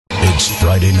It's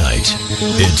Friday night.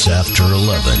 It's after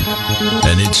 11.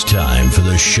 And it's time for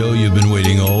the show you've been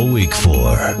waiting all week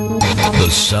for. The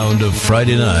sound of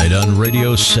Friday night on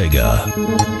Radio Sega.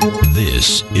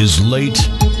 This is Late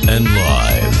and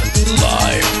Live.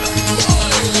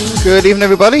 Good evening,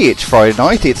 everybody. It's Friday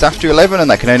night. It's after 11, and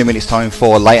that can only mean it's time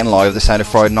for Late and Live, the sound of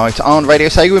Friday night on Radio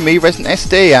Sega with me, Resident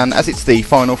SD. And as it's the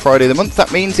final Friday of the month,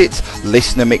 that means it's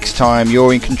listener mix time.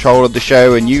 You're in control of the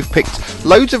show, and you've picked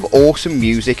loads of awesome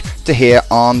music to hear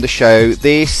on the show.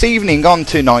 This evening on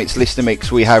tonight's listener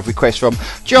mix, we have requests from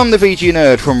John the VG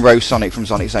Nerd, from Rose Sonic, from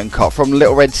Sonic's Own Cop, from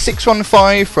Little Red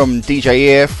 615, from DJ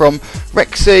Ear, from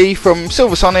Rexy, from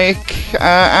Silver Sonic,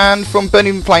 and from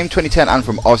Burning Flame 2010, and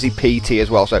from Aussie PT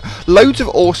as well. So loads of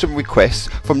awesome requests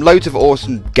from loads of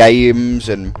awesome games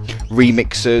and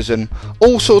remixers and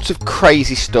all sorts of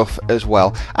crazy stuff as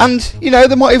well. And you know,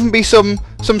 there might even be some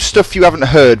stuff you haven't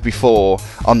heard before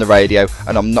on the radio,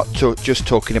 and I'm not just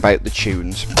talking about the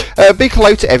tunes. Big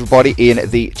hello to everybody in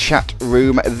the chat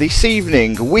room this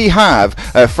evening. We have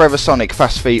Forever Sonic,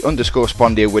 Fast Feet _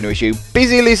 Spondio, Winner is You,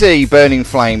 Busy Lizzie, Burning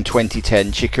Flame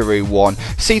 2010, Chikaroo 1,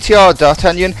 CTR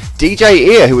D'Artagnan, DJ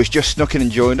Ear, who has just snuck in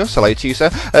and joined us. Hello to you, sir.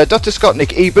 Dr. Scott,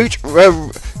 Nick E-Boot,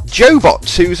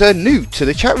 Joebots, who's new to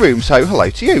the chat room, so hello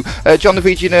to you. John the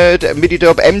VG Nerd,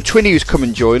 Mididub, M20, who's come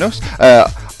and join us.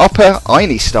 Upper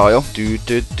Einey Style,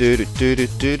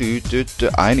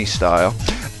 Einey Style.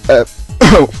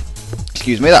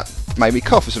 Excuse me, that made me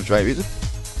cough for some strange reason.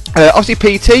 Aussie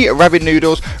PT, Rabid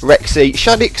Noodles, Rexy,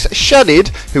 Shadix, Shadid,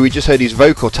 who we just heard his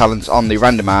vocal talents on the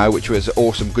Random Hour, which was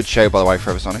awesome, good show by the way,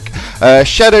 Forever Sonic.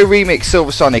 Shadow Remix,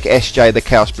 Silver Sonic, SJ, the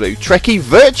Chaos Blue, Trekkie,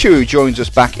 Virtue joins us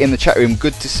back in the chat room,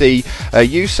 good to see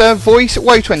you, sir. Voice,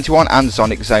 Woe21, and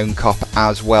Sonic Zone Cop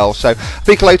as well. So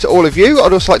big hello to all of you.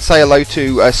 I'd also like to say hello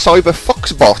to Cyber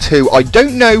Foxbot, who I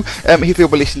don't know if he'll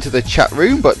be listening to the chat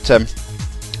room, but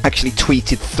actually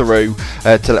tweeted through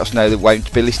to let us know that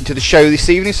won't be listening to the show this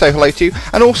evening, so hello to you.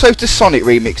 And also to Sonic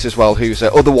Remix as well, who's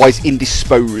otherwise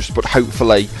indisposed, but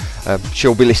hopefully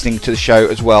she'll be listening to the show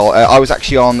as well. I was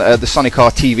actually on the Sonic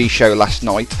R TV show last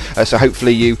night, so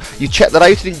hopefully you checked that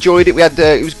out and enjoyed it. We had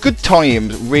it was good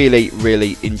times, really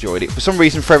enjoyed it. For some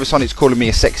reason Forever Sonic's calling me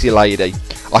a sexy lady.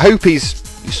 I hope he's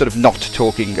sort of not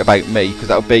talking about me, because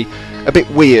that would be a bit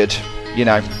weird, you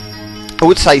know. I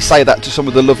would say that to some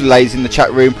of the lovely ladies in the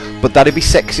chat room, but that'd be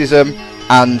sexism,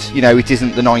 and you know, it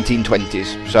isn't the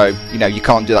 1920s, so you know, you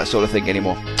can't do that sort of thing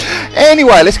anymore.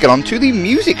 Anyway, let's get on to the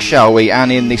music, shall we?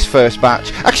 And in this first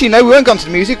batch, actually no, we won't go on to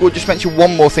the music, we'll just mention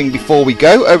one more thing before we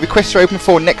go. Requests are open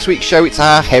for next week's show. It's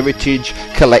our Heritage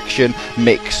Collection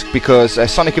mix, because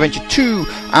Sonic Adventure 2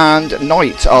 and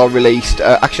Night are released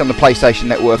actually on the PlayStation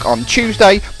Network on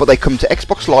Tuesday, but they come to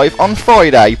Xbox Live on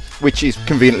Friday, which is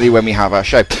conveniently when we have our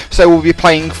show. So we'll be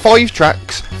playing 5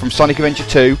 tracks from Sonic Adventure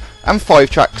 2 and 5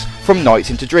 tracks from Nights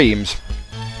into Dreams.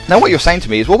 Now what you're saying to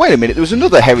me is, well wait a minute, there was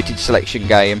another Heritage Selection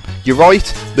game. You're right,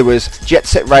 there was Jet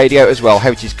Set Radio as well,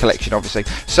 Heritage Collection obviously.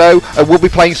 So we'll be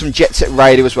playing some Jet Set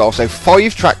Radio as well, so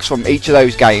 5 tracks from each of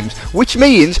those games, which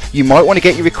means you might want to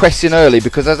get your requests in early,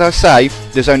 because as I say,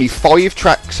 there's only 5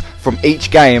 tracks from each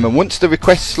game, and once the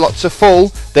request slots are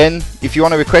full, then if you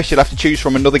want to request, you'll have to choose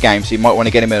from another game, so you might want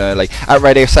to get them in early. At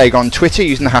Radio Sega on Twitter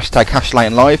using the hashtag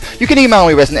 #LateAndLive. You can email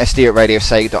me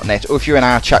residentsd@radiosega.net, or if you're in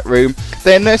our chat room,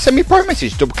 then send me a private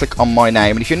message, double click on my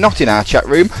name. And if you're not in our chat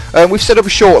room, we've set up a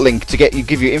short link to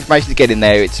give you information to get in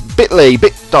there. It's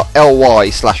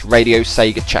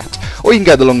bit.ly/radiosegachat, or you can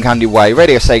go the long-handed way,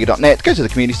 radiosega.net, go to the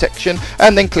community section,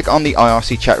 and then click on the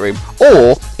IRC chat room.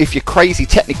 Or if you're crazy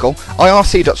technical,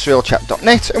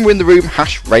 irc.surrealchat.net, and we're in the room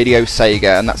 #Radio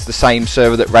Sega, and that's the same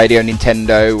server that Radio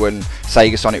Nintendo and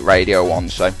Sega Sonic Radio are on,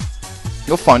 so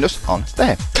you'll find us on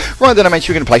there. Right then, I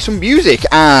mentioned we're going to play some music,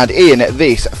 and in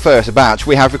this first batch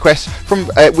we have requests from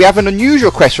we have an unusual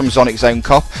request from Sonic Zone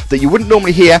Cop that you wouldn't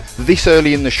normally hear this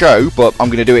early in the show, but I'm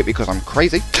going to do it because I'm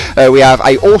crazy. We have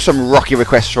a awesome rocky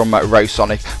request from Rose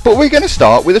Sonic, but we're going to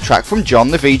start with a track from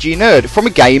John the VG Nerd from a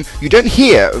game you don't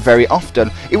hear very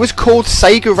often. It was called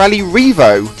Sega Rally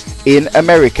Revo in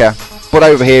America, but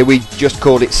over here we just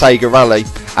called it Sega Rally,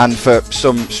 and for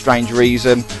some strange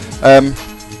reason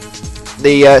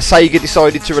the Sega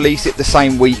decided to release it the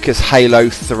same week as Halo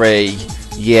 3.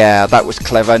 Yeah, that was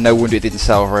clever, no wonder it didn't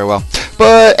sell very well.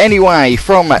 But anyway,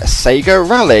 from Sega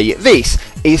Rally, this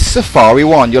is Safari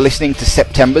 1. You're listening to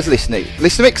September's Listener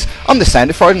Mix on the Sound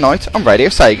of Friday Night on Radio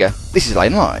Sega. This is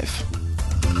Late Live.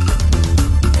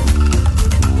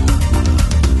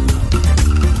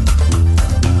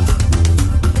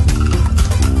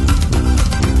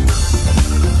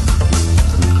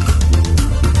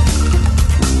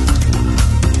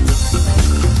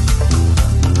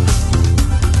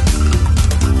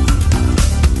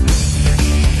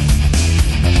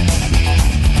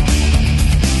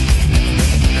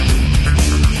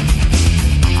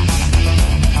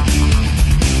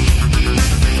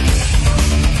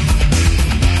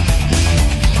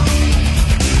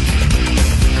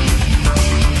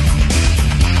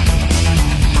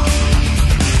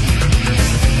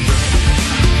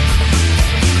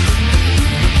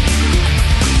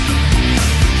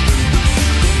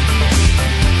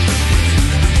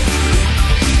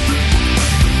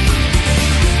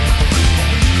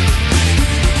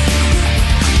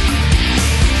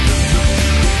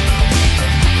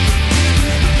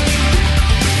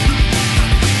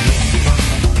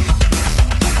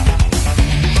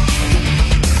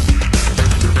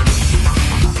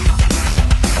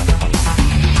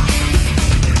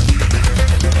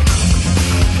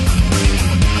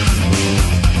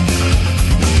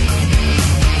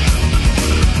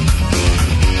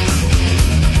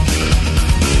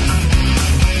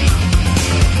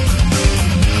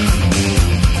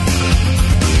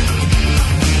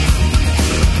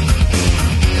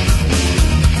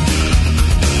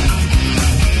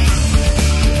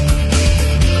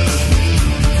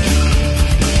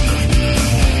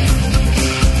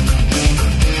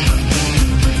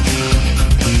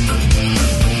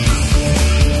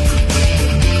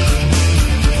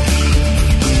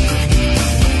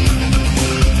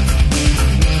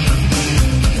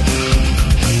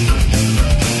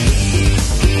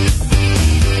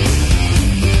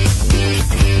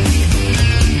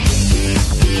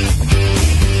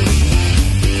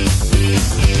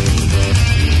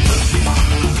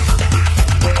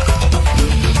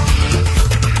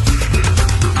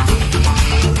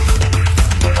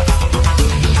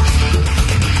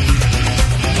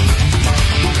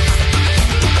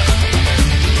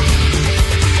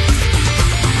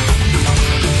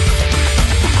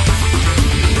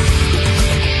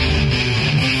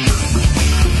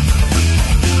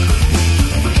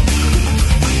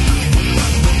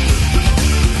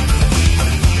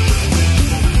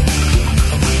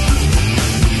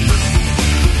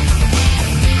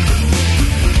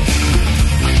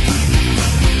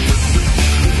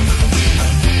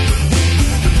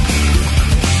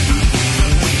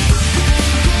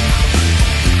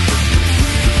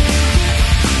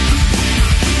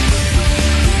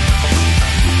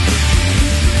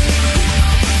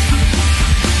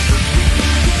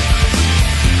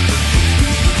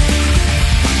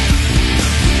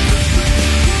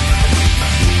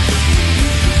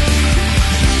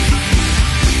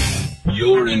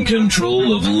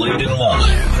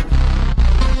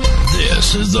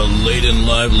 This is the Late and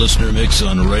Live listener mix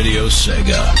on Radio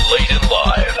Sega. Late and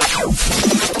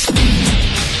Live.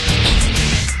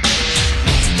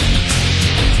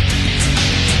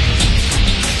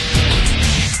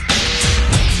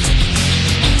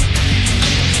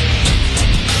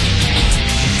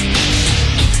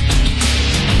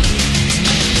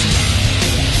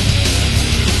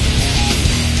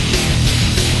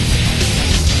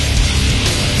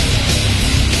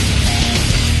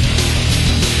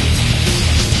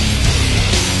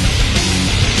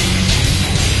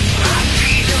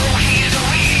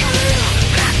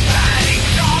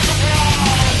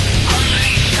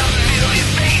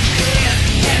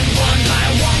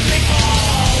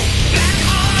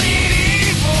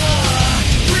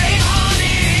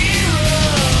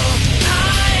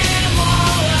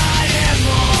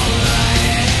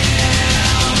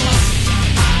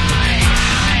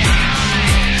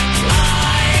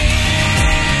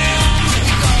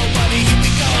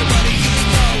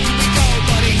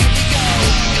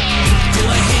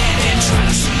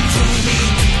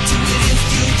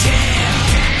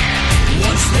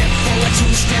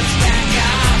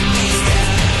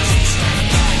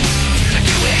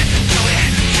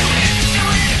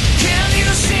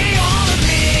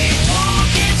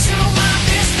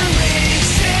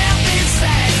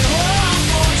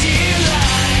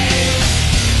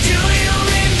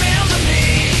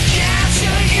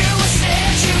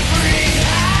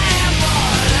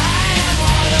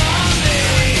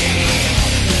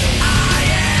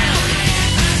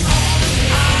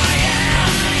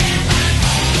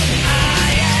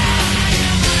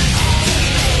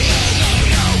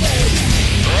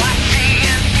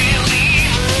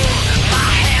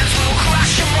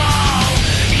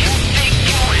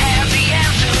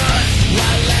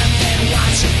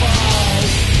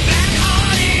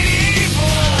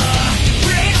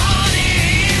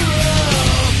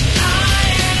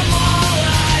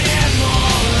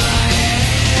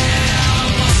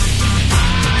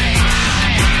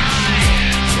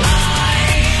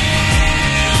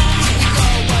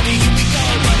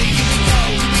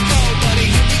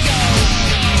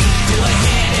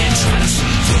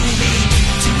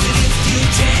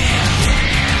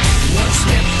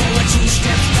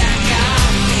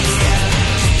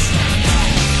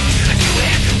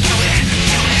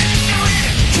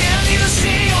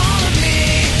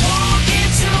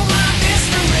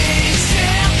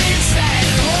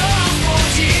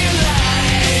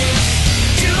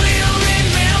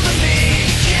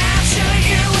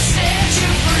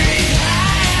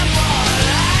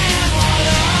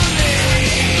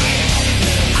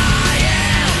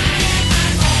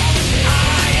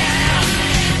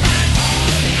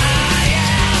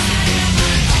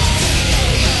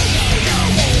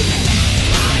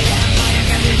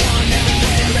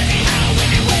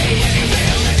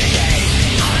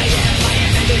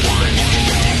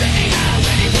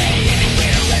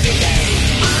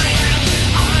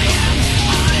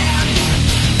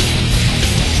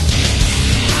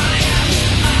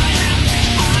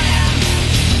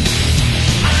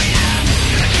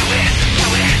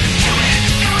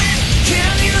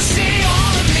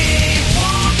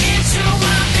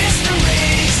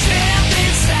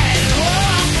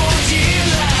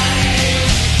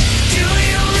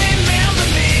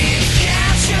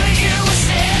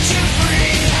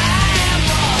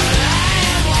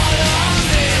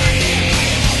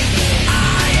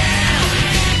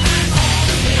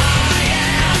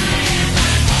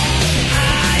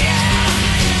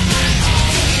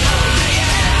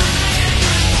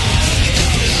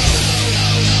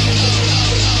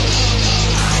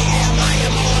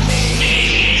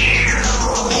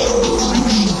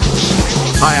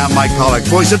 Hi, I'm Mike Pollock,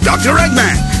 voice of Dr.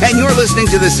 Eggman, and you're listening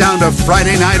to the sound of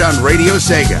Friday night on Radio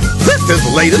Sega. This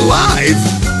is Late and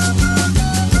Live.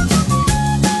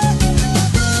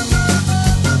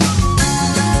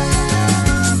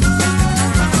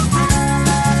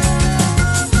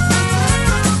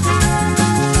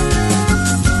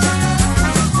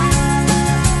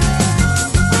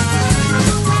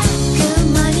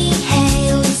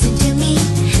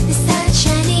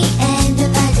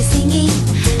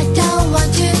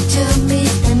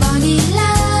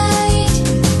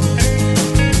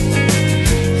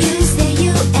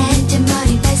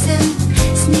 Money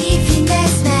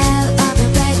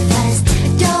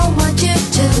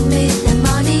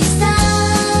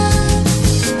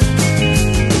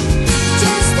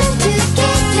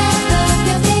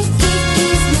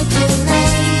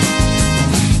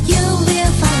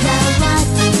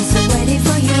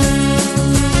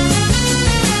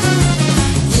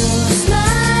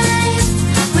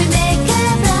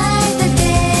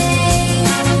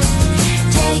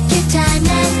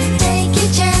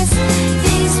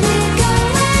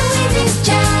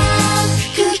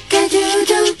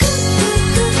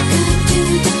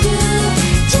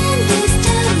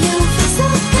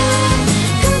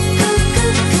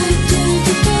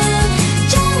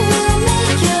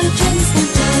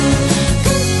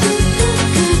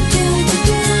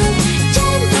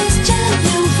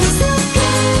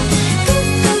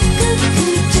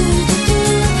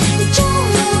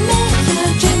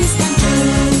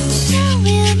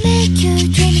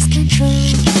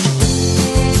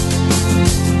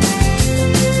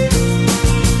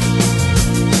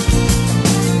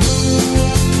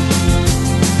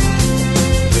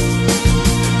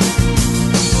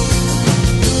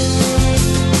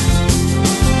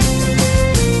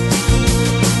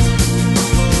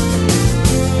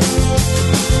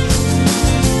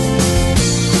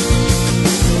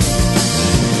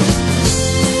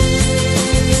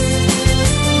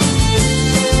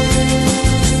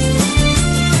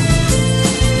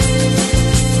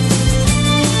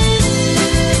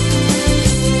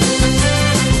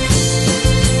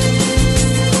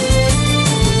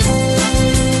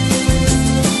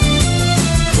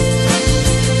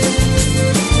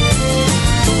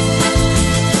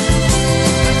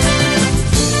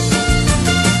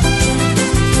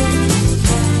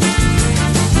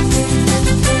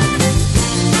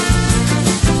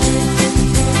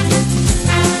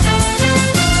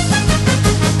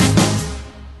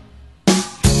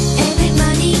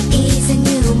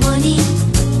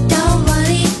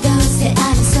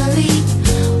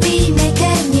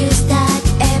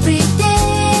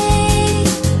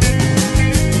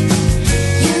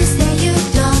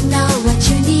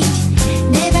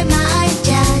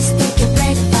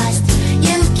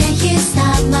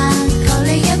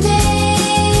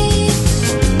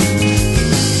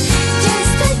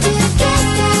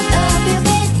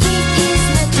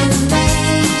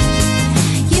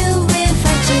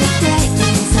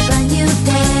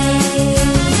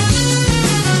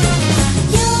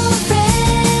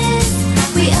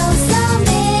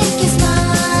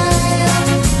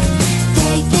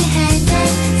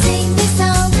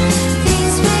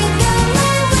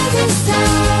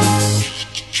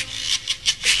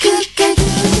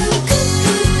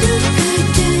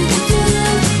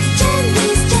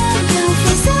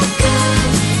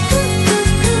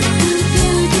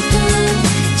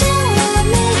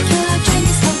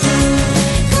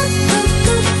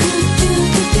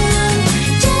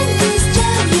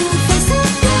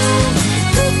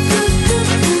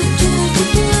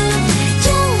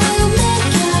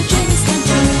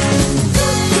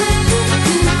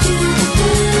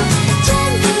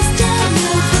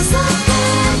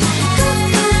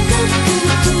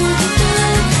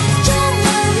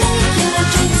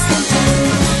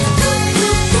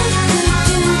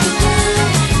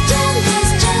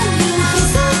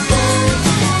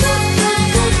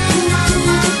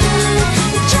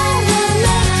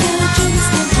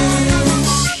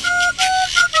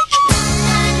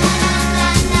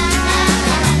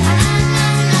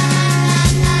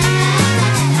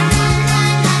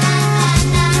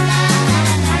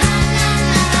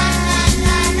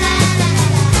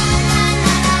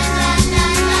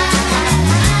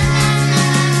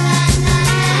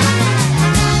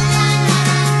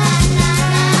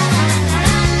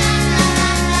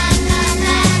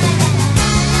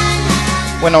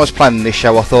when I was planning this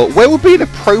show, I thought, where would be an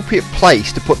appropriate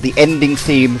place to put the ending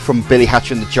theme from Billy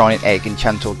Hatcher and the Giant Egg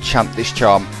Enchanted Chant This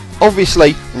Charm?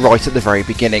 Obviously, right at the very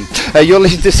beginning. You're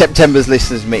listening to September's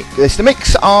Listener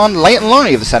Mix on Late and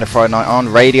Live, the Centre Friday Night on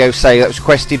Radio Say. That was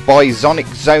requested by Sonic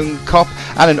Zone Cop,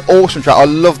 and an awesome track. I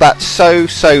love that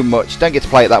so much. Don't get to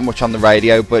play it that much on the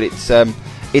radio, but it's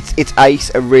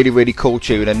ace, a really cool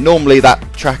tune, and normally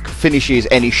that track finishes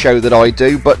any show that I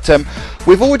do, but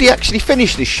we've already actually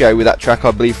finished this show with that track, I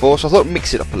believe, so I thought I'd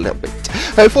mix it up a little bit.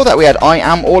 Before that we had I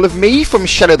Am All of Me from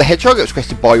Shadow the Hedgehog. That was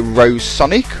requested by Rose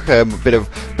Sonic, a bit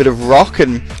of rock,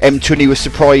 and M20 was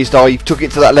surprised I took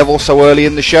it to that level so early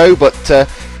in the show, but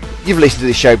you've listened to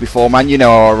this show before, man, you know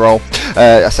how I roll.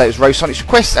 I say it was Rose Sonic's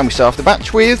request, and we start off the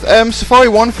batch with Safari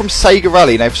 1 from Sega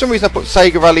Rally. Now, for some reason I put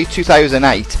Sega Rally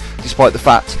 2008, despite the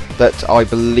fact that I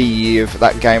believe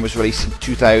that game was released in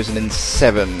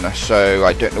 2007, so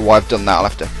I don't know why I've done that. I'll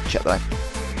have to check that out.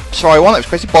 Safari 1, that was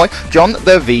requested by John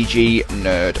the VG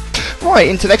Nerd. Right,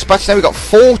 into the next batch now. We've got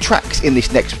 4 tracks in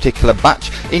this next particular batch,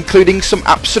 including some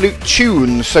absolute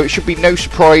tunes, so it should be no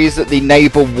surprise that the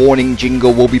neighbour warning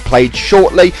jingle will be played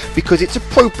shortly, because it's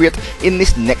appropriate in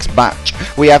this next batch.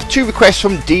 We have 2 requests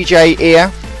from DJ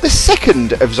Ear, the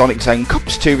second of Sonic Zone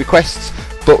Cop's 2 requests,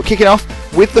 but kicking off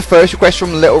with the first request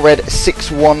from Little Red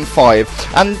 615.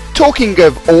 And talking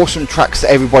of awesome tracks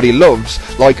that everybody loves,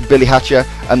 like Billy Hatcher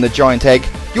and the Giant Egg,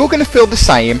 you're going to feel the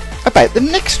same about the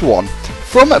next one.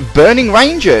 From Burning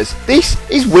Rangers, this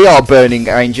is We Are Burning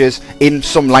Rangers in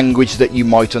some language that you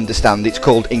might understand. It's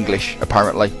called English,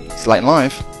 apparently. It's Late and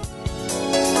Live.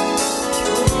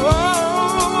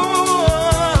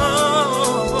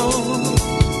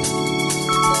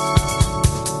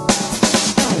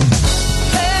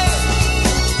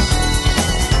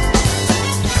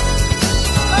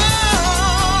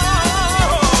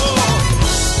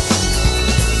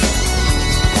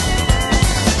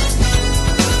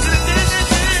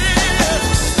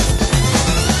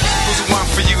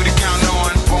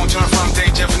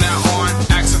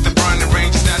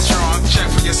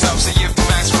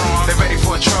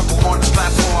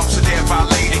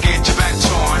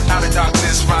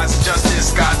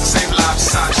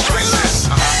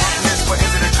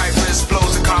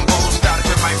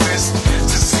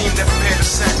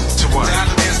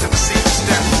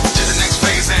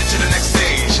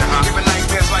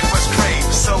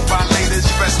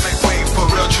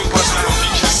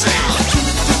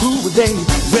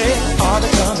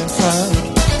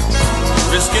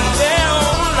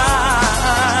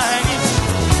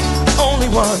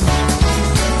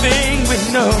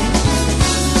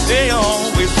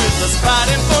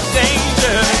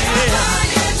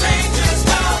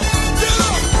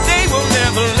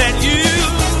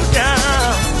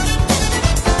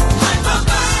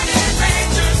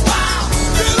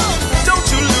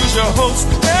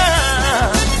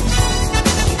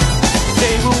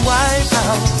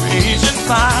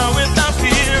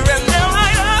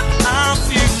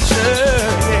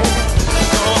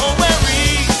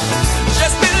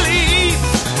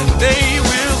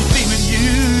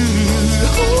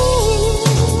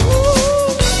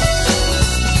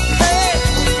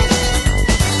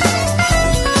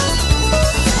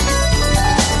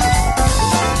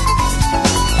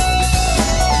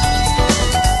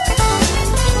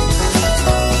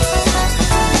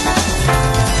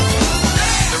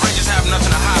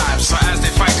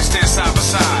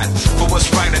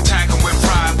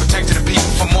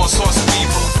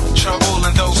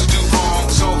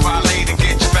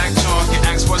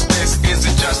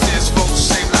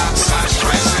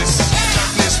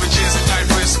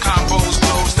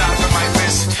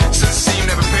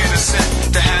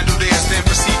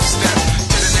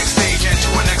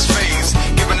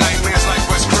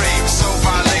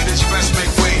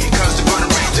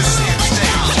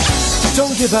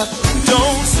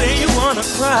 Don't say you wanna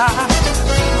cry.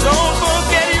 Don't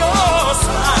forget your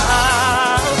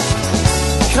smile.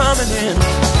 Coming in,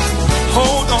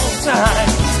 hold on tight.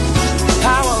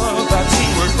 Power of our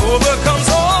teamwork overcomes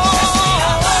all.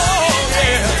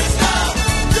 Yeah.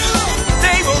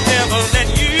 They will never let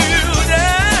you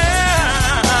down.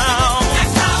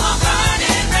 That's how a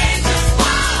burning rangers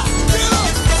wow.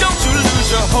 Don't you lose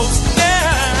your hopes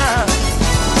now.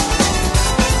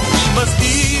 We must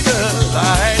be the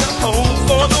light of hope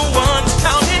for the ones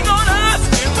counting on us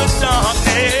in the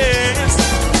darkness.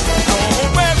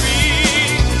 Don't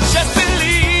worry, just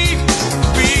believe.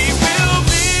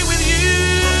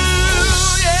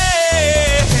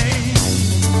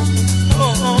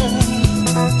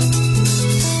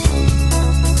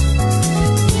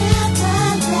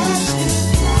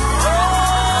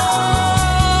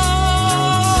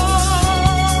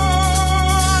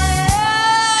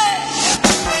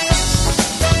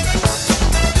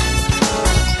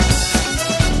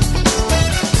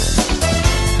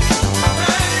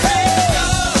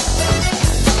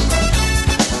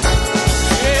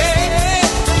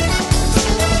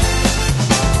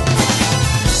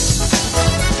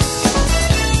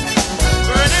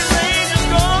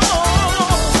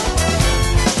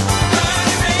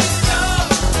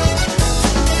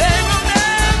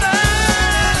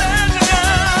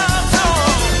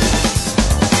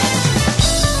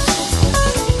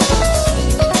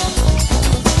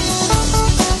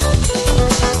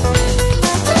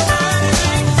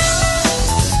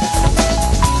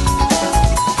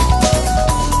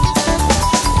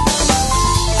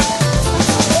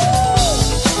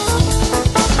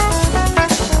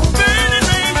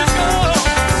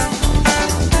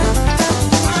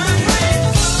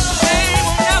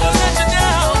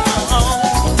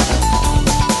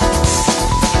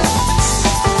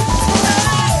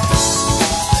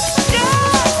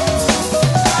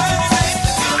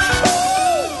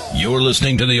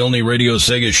 listening to the only Radio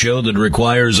Sega show that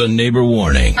requires a neighbor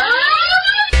warning.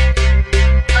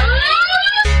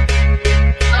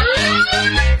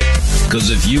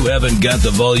 Because if you haven't got the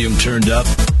volume turned up,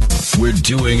 we're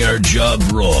doing our job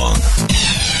wrong.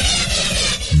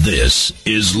 This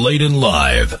is Late and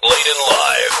Live. Late and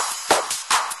Live.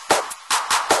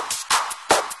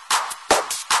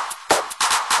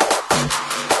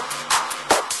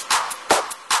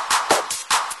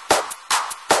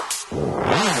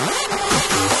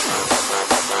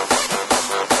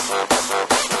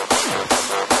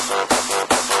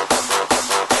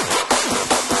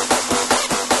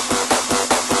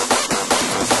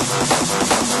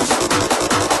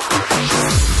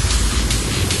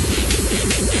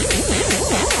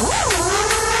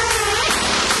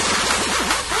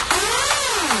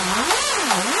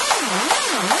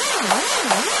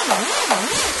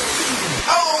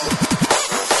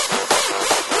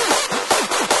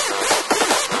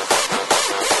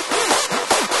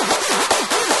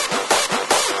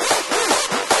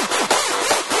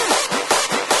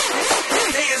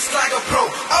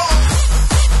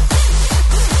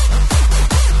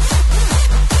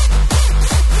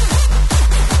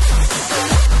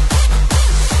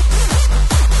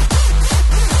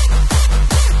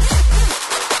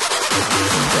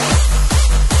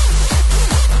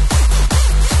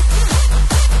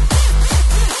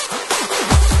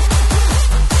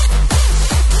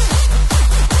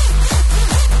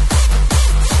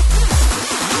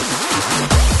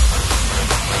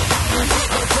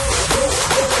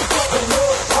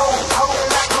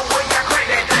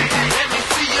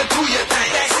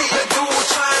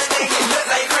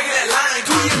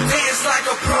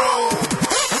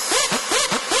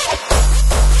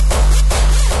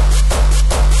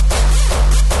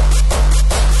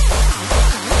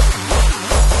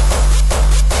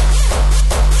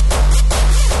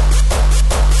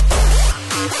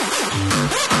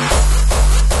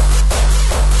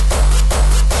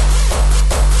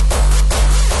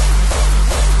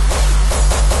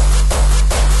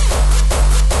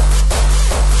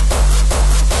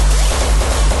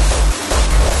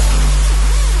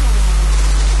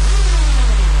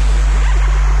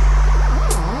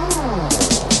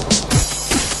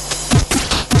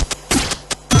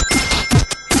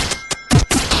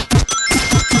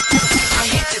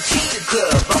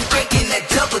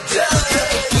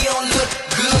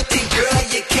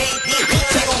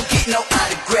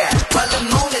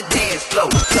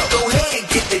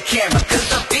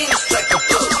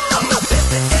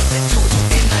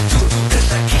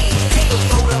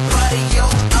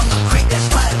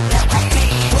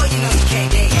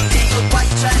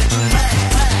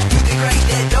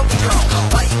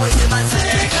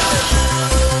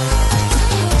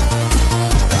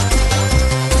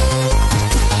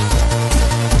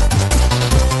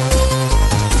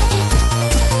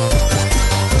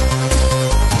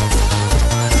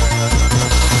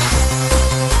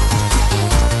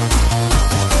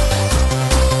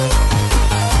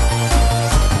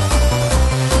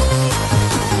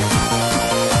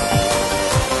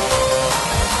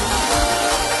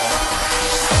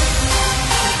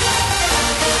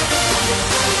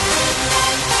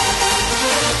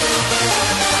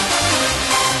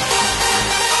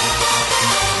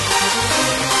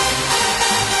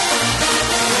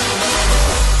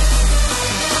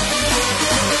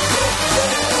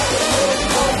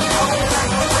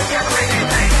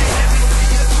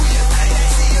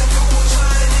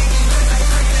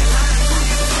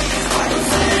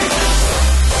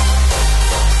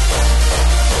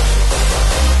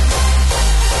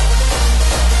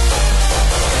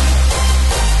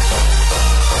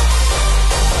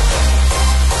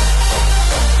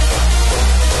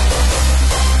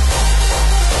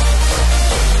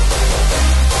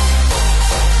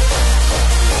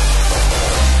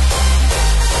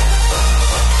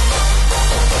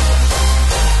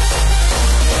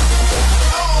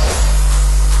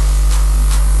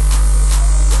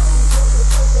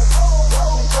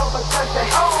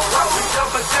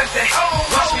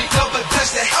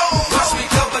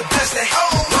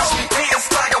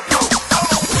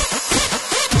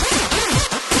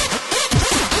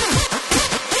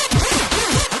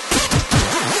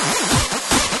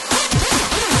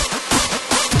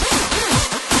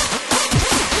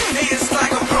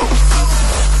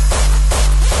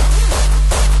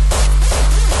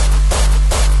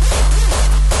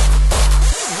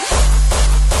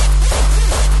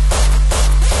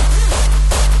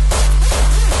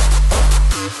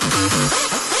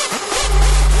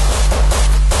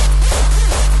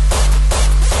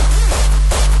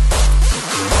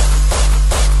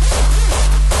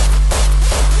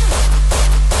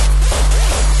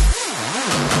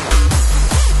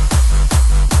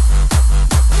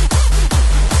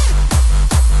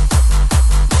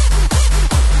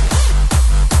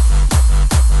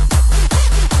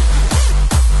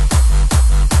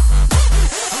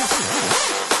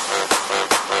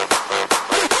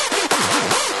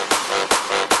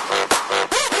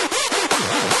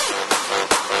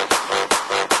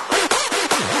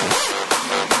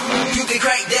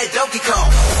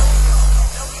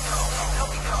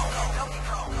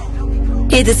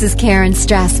 Hey, this is Karen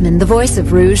Strassman, the voice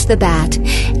of Rouge the Bat,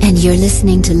 and you're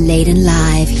listening to Late and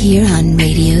Live here on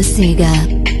Radio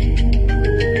Sega.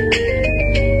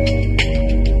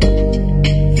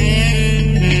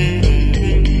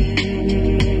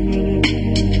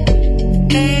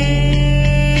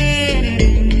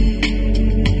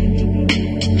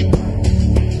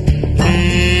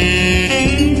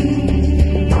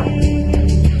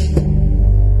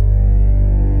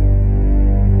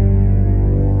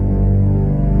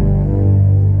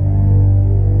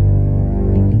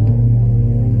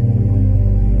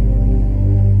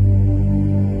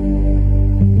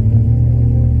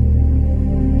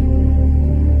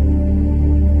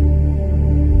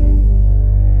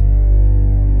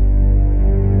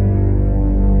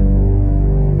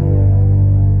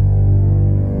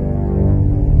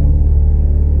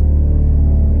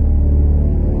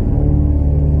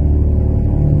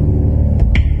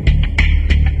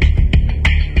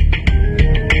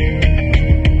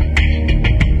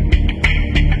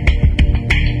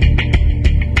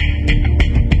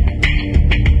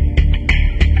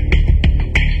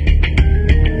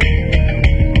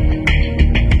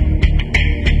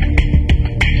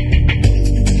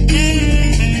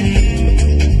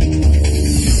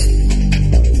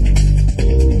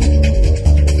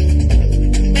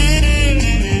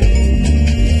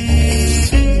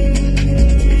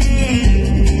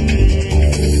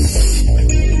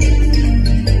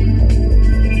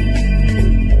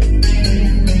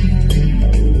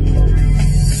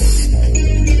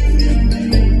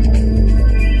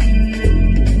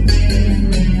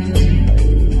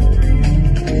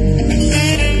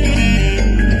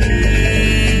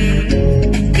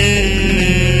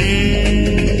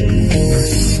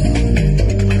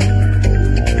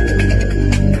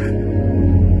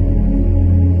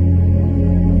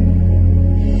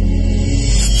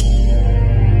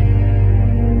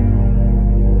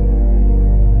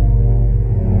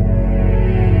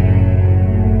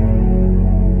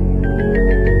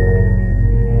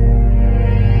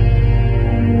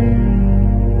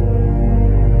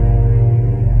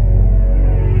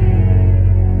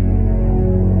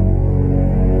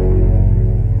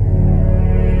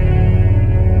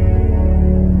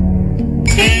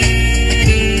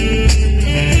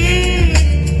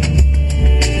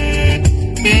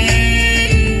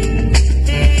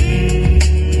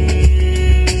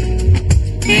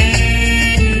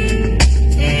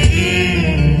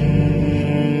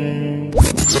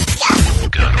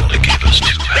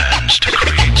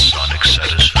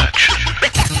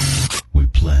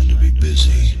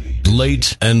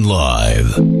 Late and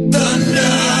Live. Thunder,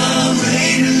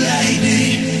 rain, and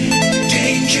lightning,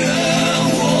 danger,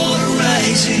 water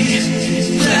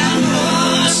rising,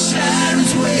 clamor,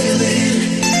 sirens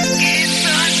wailing. It's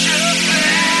such a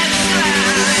bad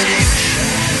sign.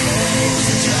 Shadows,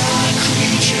 the dark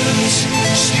creatures,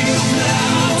 steel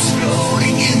clouds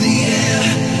floating in the air.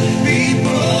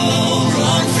 People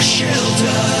run for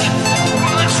shelter.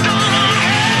 What's gonna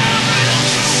happen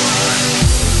to us?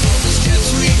 The steps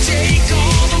we take,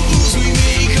 all the moves we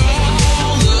make,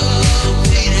 all the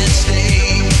pain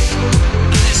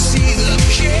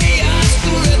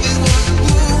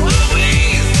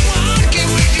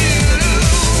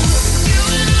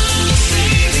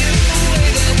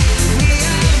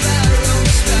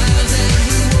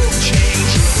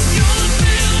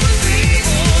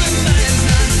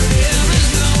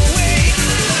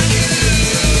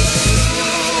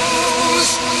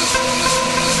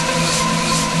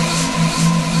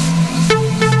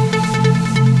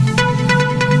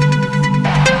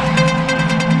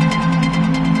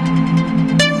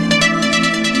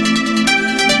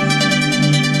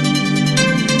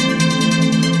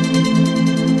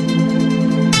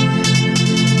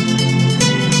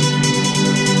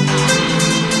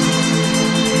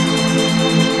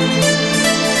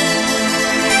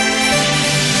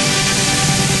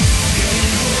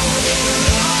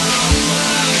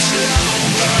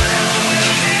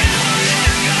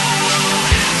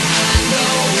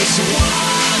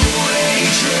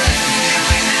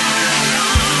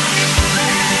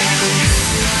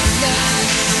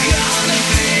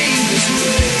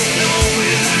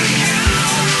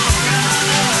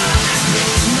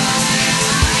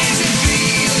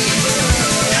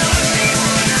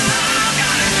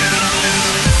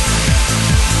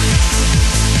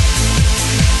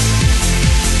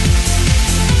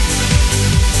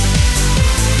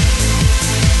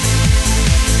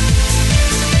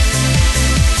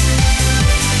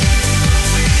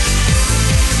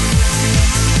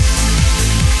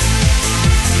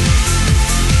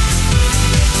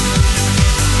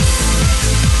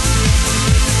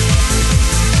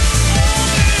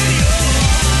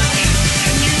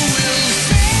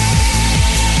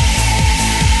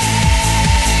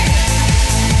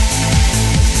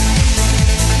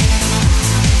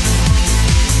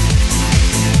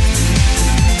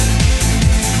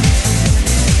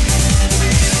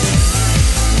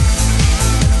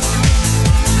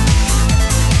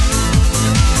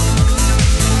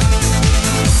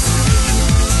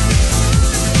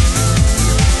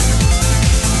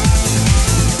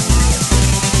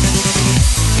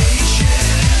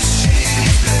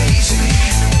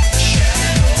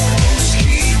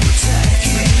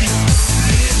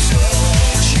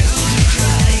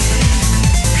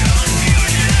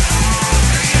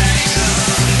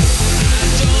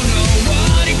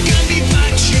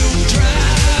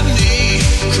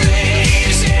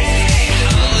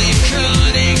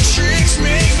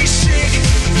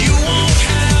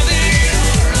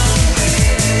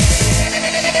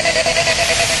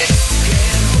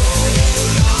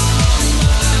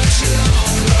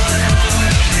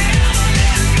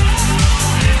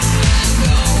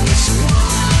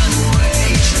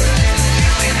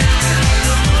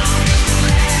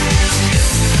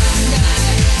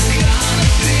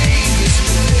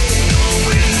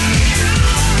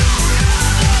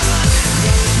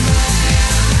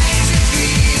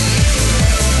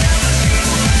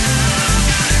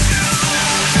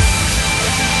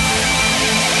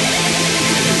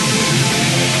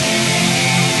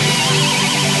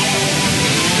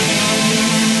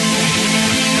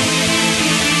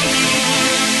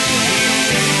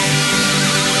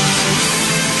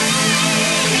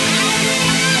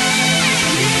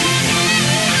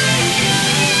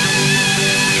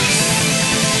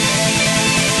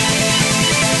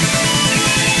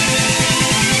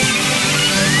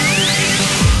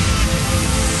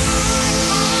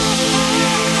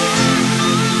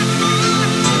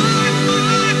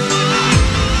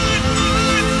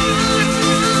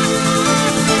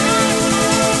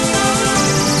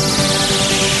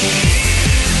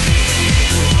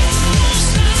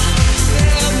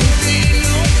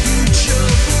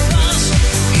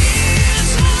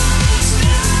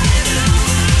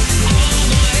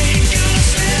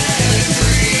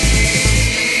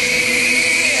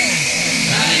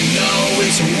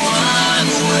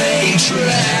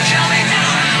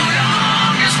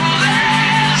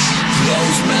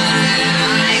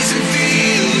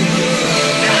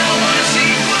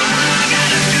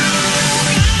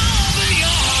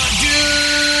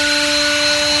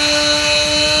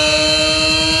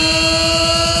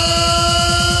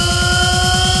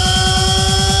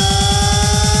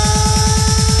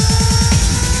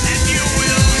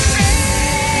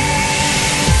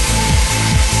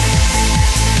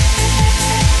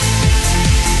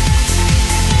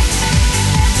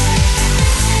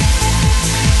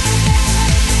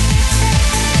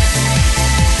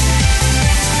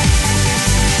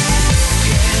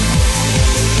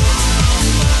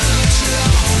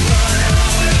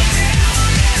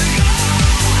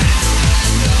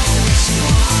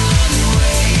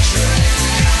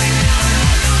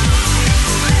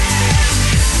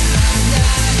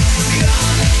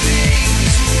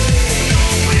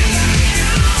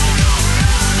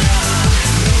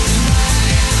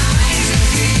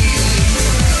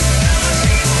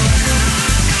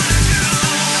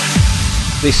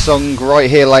This song right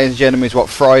here, ladies and gentlemen, is what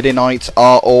Friday nights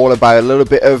are all about. A little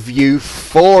bit of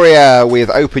euphoria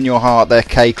with Open Your Heart, their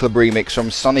K-Club remix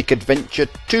from Sonic Adventure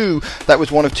 2. That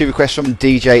was one of two requests from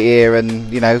DJ Ear,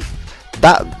 and, you know,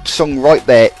 that song right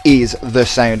there is the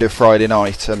sound of Friday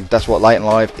night, and that's what Late and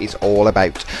Live is all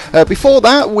about. Before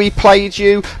that, we played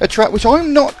you a track which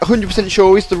I'm not 100%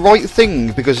 sure is the right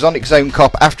thing, because Sonic Zone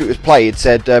Cop, after it was played,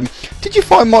 said, did you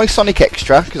find my Sonic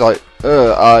Extra? Because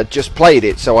I just played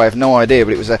it, so I have no idea,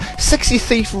 but it was a Sexy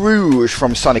Thief Rouge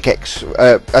from Sonic X,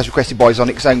 as requested by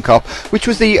Sonic Zone Cop, which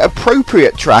was the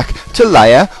appropriate track to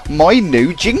layer my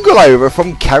new jingle over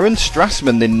from Karen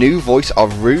Strassman, the new voice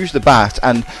of Rouge the Bat.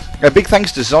 And a big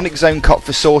thanks to Sonic Zone Cop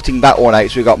for sorting that one out.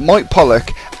 So we've got Mike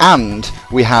Pollock and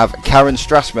we have Karen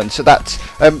Strassman, so that's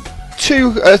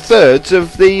two-thirds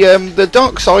of the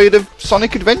dark side of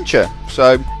Sonic Adventure.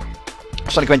 So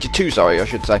Sonic Adventure 2, sorry, I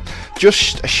should say.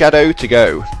 Just a Shadow to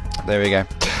Go. There we go.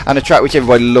 And a track which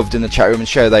everybody loved in the chat room, and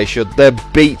show they should. The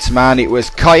Beats, man. It was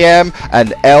Kayem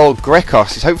and El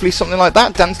Grecos. It's hopefully something like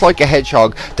that. Dance Like a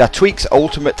Hedgehog. Dat Tweaks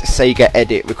Ultimate Sega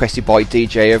Edit, requested by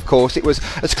DJ, of course. It was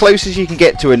as close as you can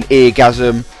get to an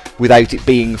eargasm without it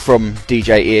being from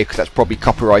DJ Ear, because that's probably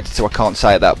copyrighted, so I can't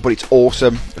say that, but it's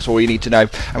awesome. That's all you need to know.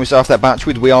 And we start off that batch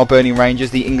with We Are Burning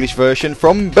Rangers, the English version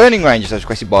from Burning Rangers, as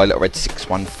requested by Little Red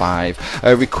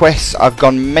 615. Requests, I've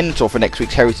gone mental for next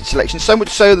week's Heritage Selection, so much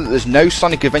so that there's no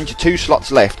Sonic Adventure 2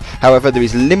 slots left. However, there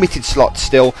is limited slots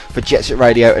still for Jet Set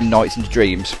Radio and Nights into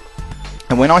Dreams.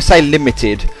 And when I say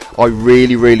limited, I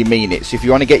really, really mean it. So if you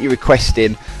want to get your request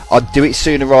in, I'd do it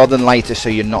sooner rather than later, so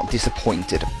you're not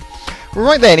disappointed.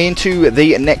 Right then, into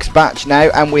the next batch now,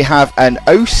 and we have an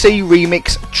OC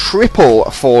Remix triple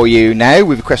for you now,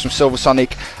 with a request from Silver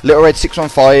Sonic, Little Red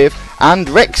 615 and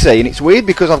Rexy. And it's weird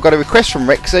because I've got a request from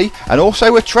Rexy and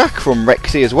also a track from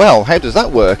Rexy as well. How does that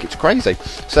work? It's crazy.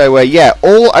 So yeah,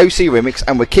 all OC Remix,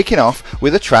 and we're kicking off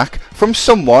with a track from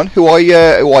someone who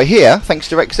I hear, thanks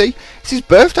to Rexy, it's his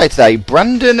birthday today.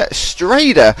 Brandon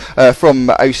Strader from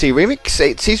OC Remix.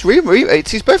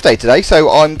 It's his birthday today, so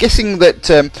I'm guessing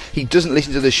that he doesn't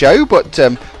listen to the show, but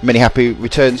many happy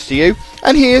returns to you.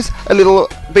 And here's a little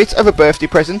bit of a birthday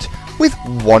present with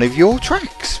one of your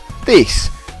tracks. This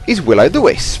is Will O' the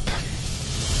Wisp.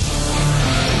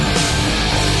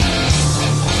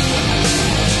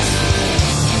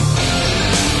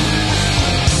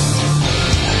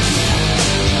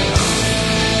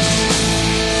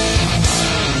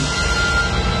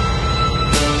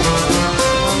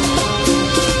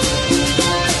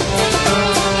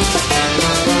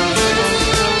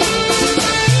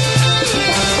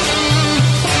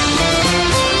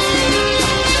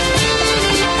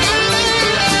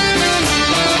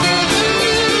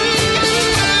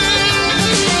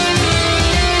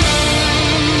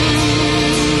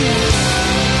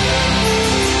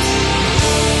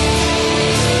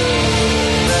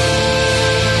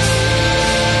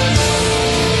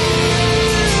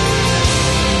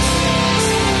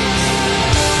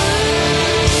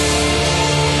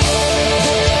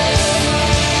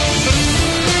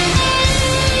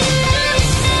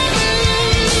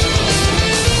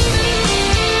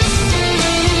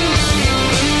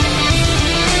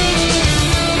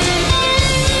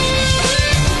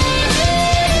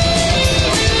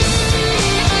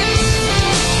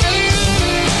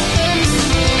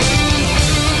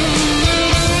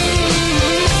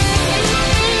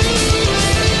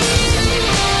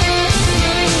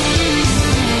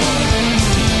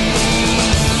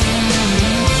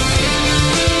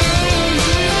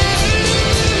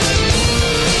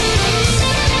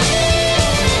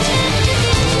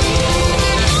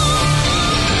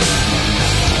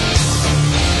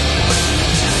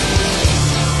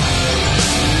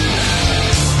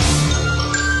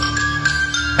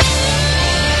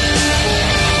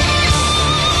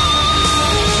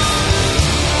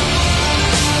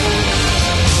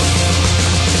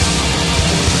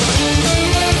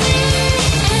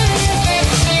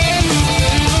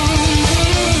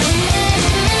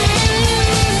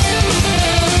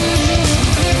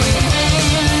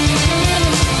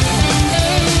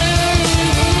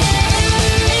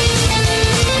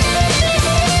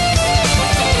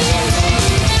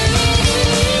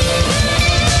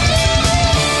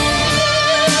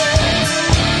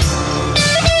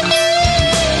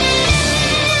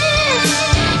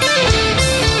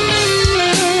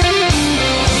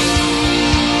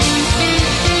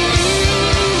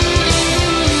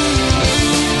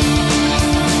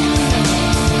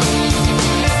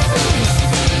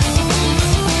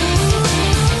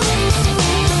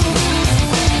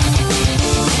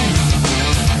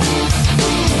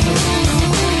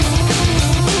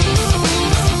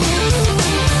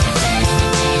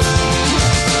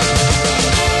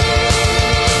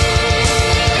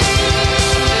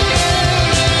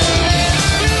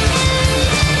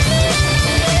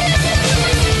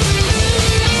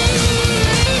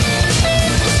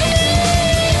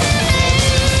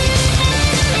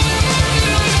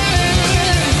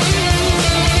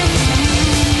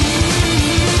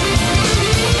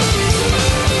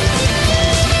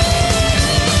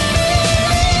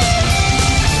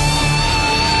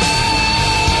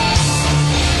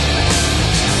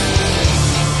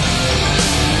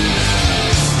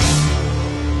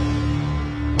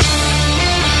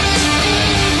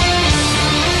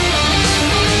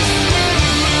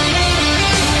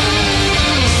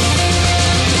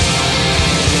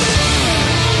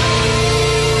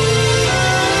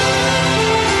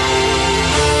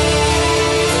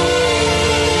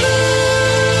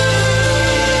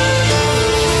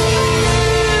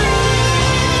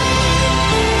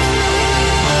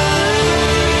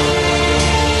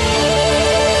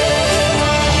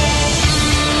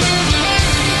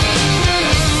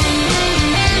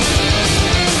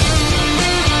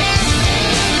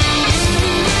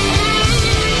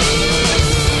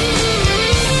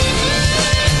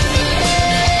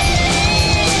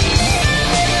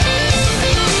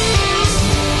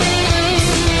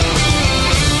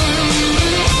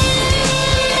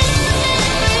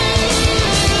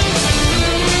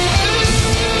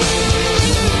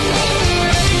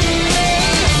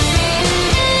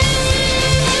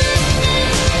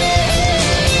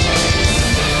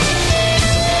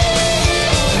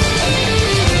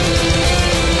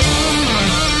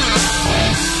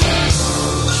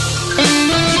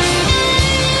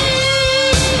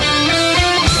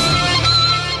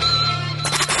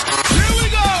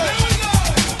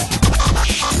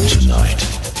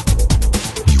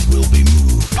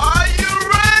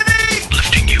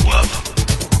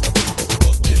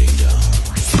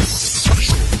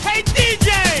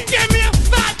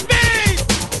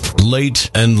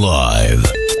 late and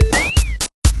live.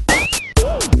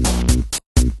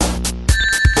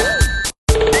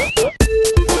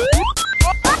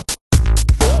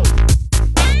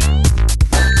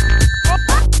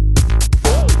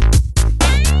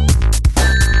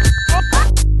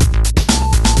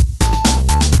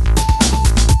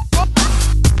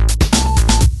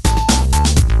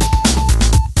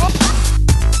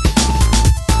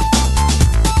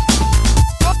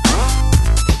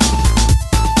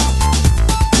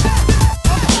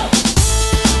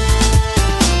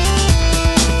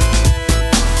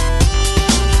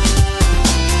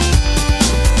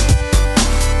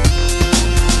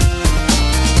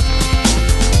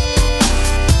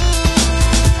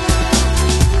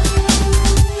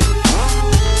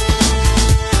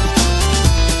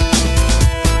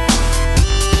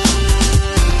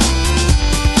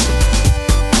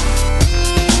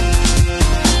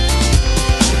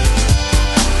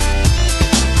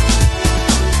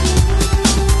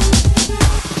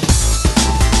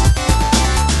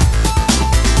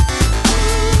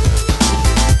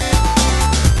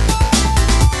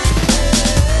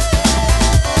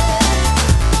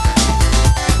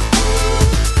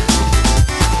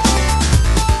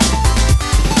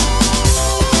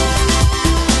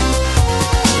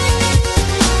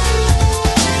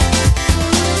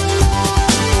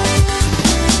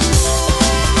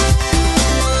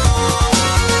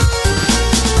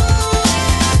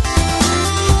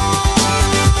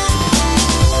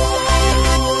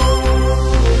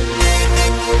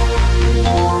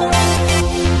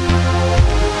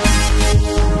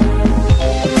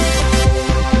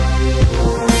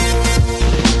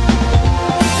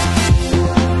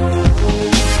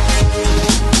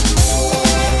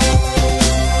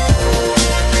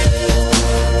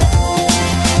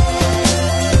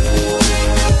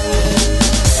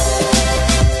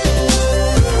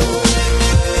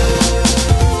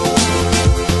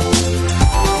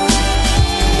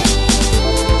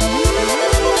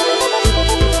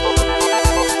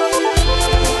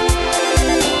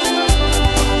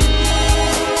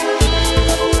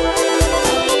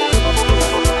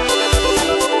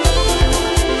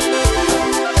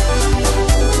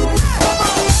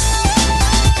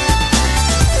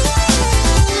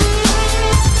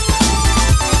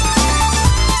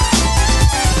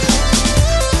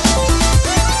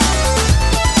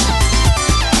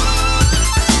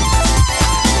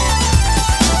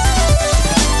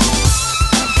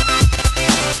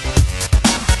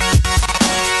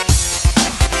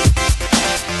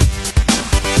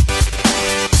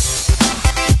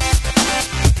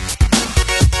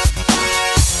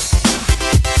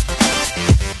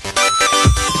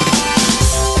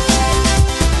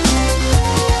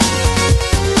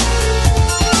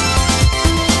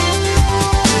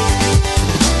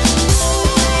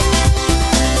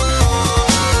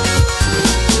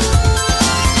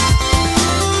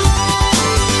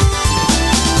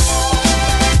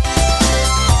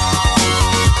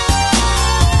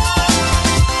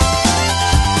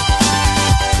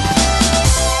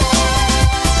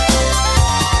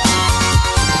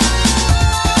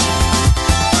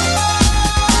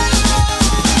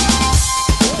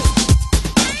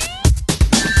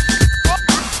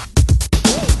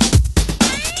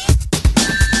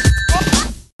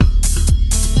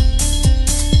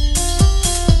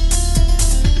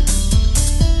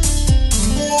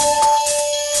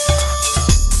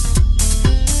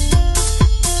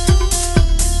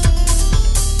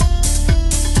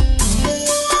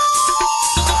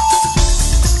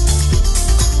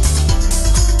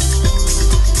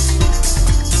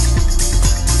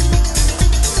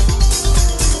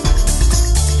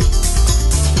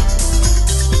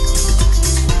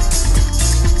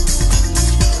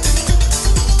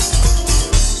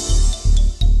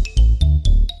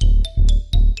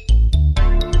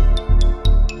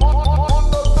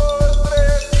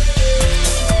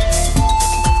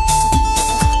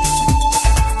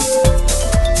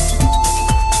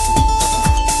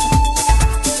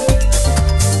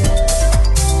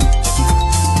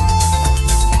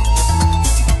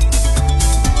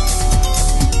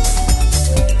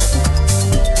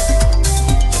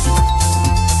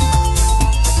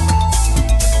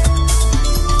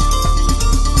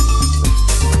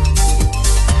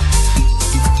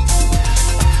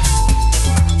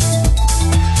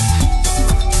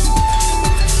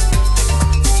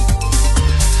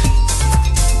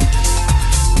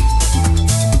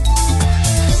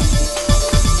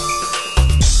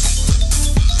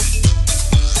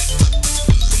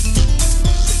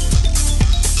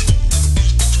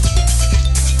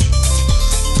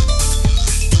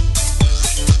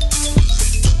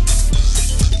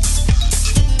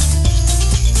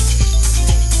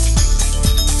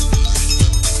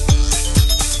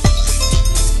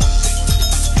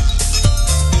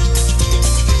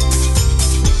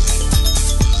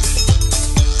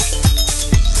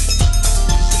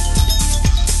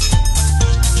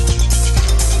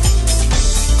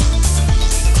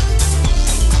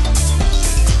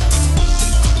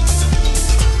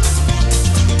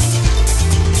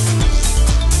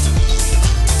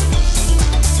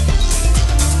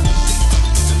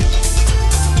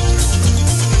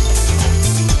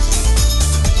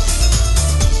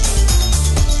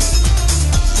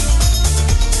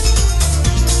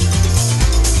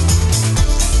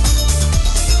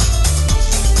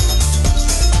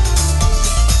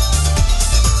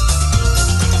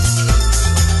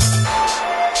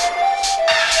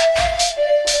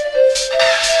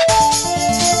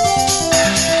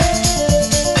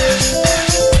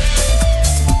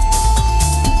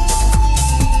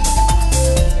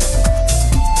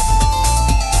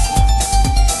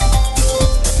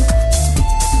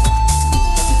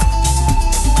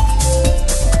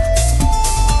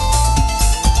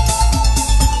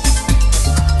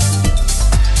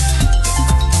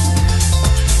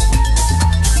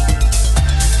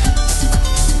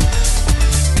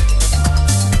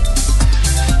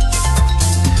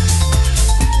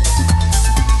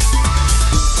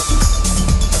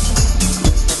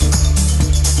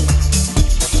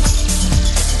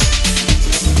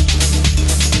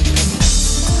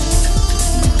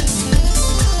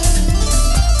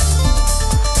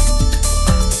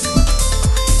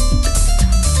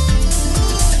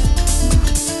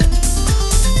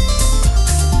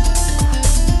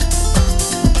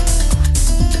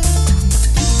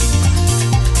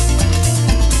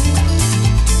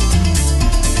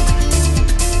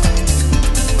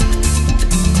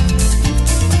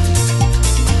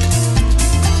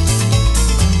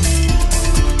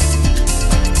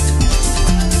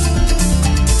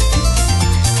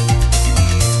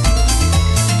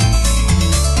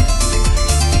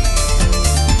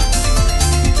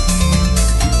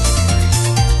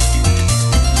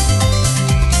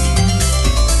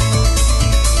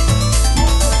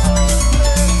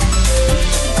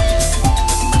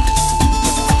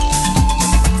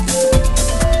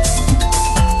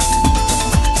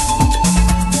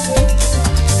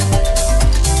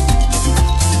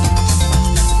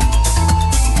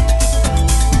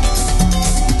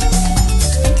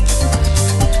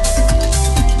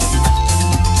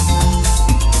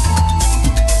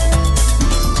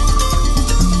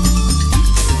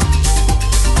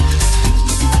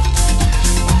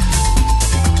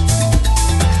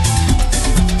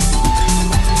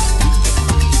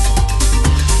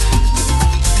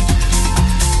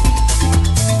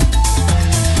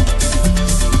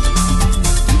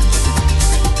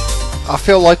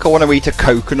 feel like I want to eat a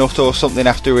coconut or something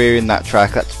after hearing that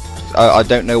track. I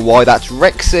don't know why. That's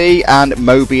Rexy and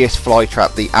Mobius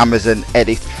Flytrap, the Amazon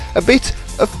edit. A bit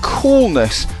of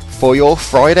coolness for your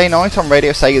Friday night on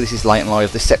Radio Sega. This is Late and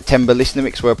Live, the September listener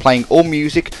mix. We're playing all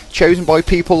music chosen by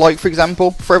people like, for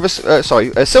example,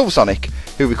 Silver Sonic,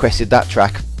 who requested that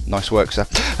track. Nice work, sir.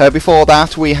 Before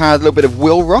that, we had a little bit of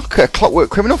Will Rock, Clockwork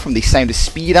Criminal from the Sound of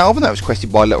Speed album. That was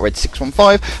requested by Little Red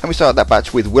 615. And we started that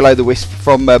batch with Will O' the Wisp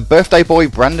from Birthday Boy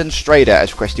Brandon Strader,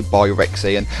 as requested by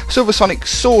Rexy. And Silver Sonic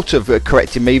sort of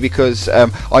corrected me because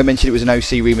I mentioned it was an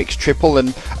OC Remix triple,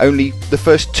 and only the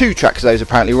first 2 tracks of those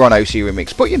apparently were on OC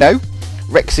Remix. But, you know,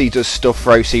 Rexy does stuff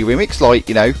for OC Remix, like,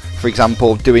 you know, for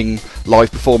example, doing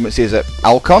live performances at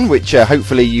Alcon, which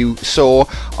hopefully you saw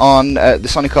on the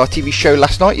Sonic R TV show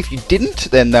last night. If you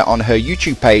didn't, then they're on her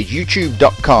YouTube page,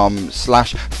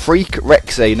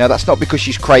 youtube.com/freakrexy. Now, that's not because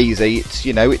she's crazy. It's,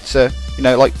 you know, it's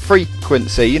like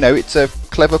frequency. You know, it's a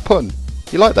clever pun.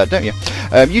 You like that, don't you?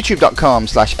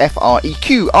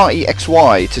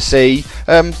 youtube.com/freqrexy to see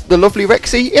the lovely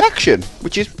Rexy in action,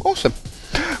 which is awesome.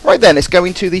 Right then, let's go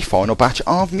into the final batch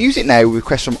of music now.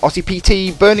 Request from Aussie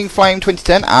PT, Burning Flame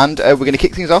 2010, and we're going to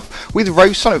kick things off with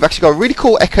Rose Sonic. We've actually got a really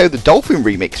cool Echo the Dolphin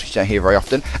remix, which you don't hear very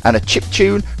often, and a chip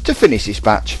tune to finish this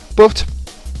batch. But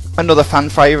another fan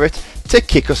favourite to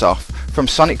kick us off. From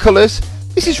Sonic Colors,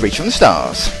 this is Reach from the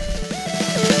Stars.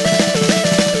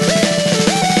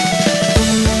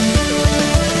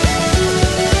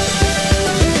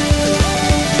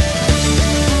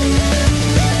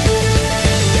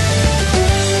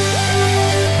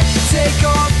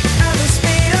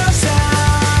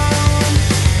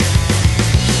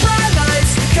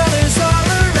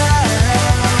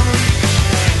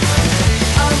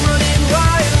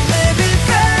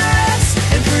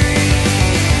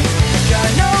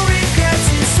 Got no regrets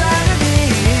inside of me.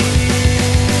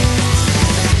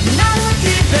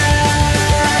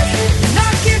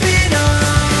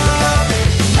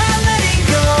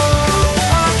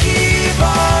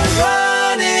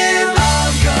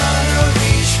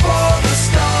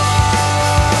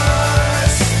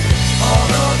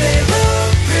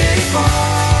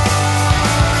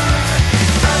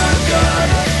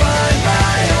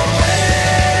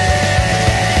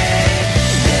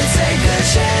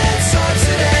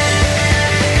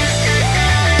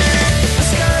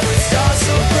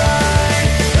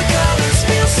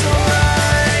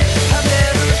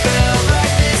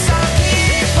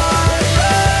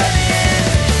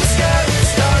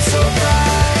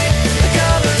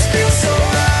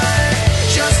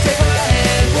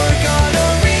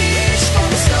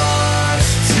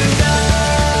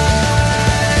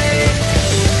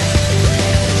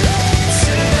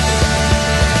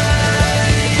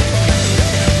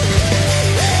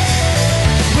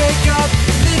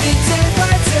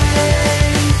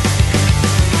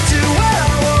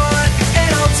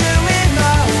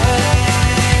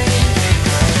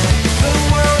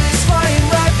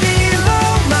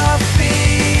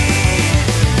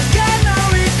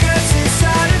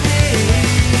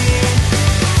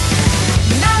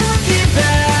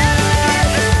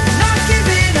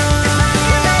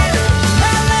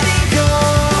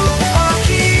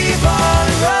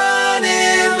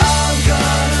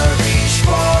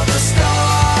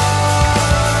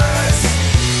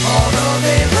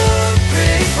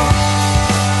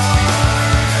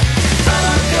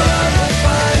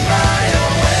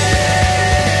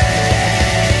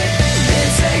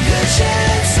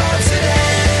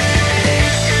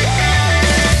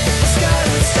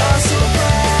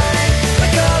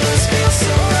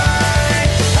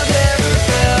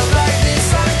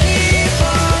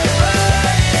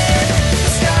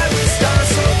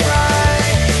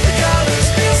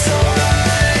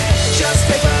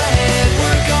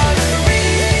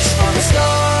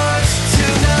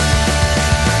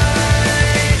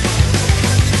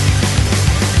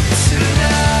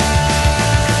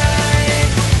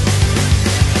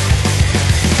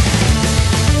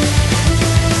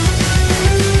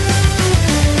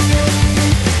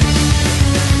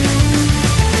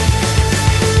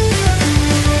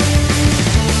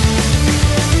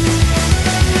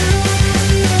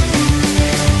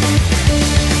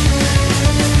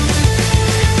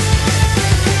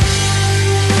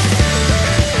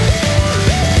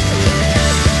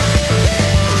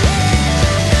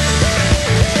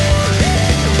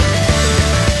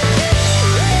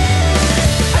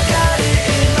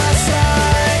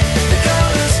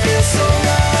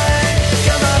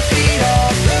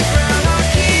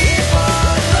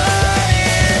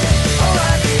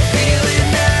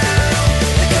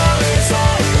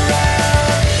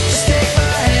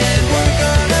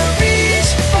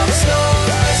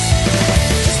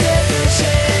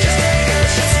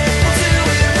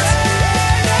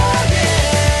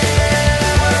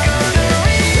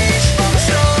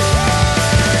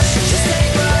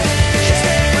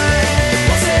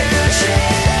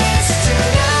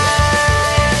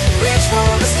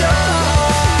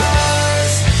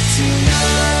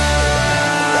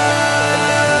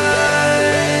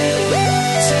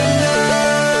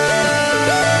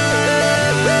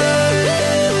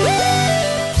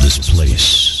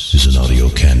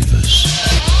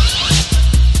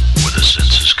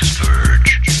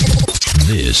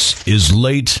 is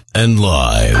Late and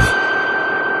Live.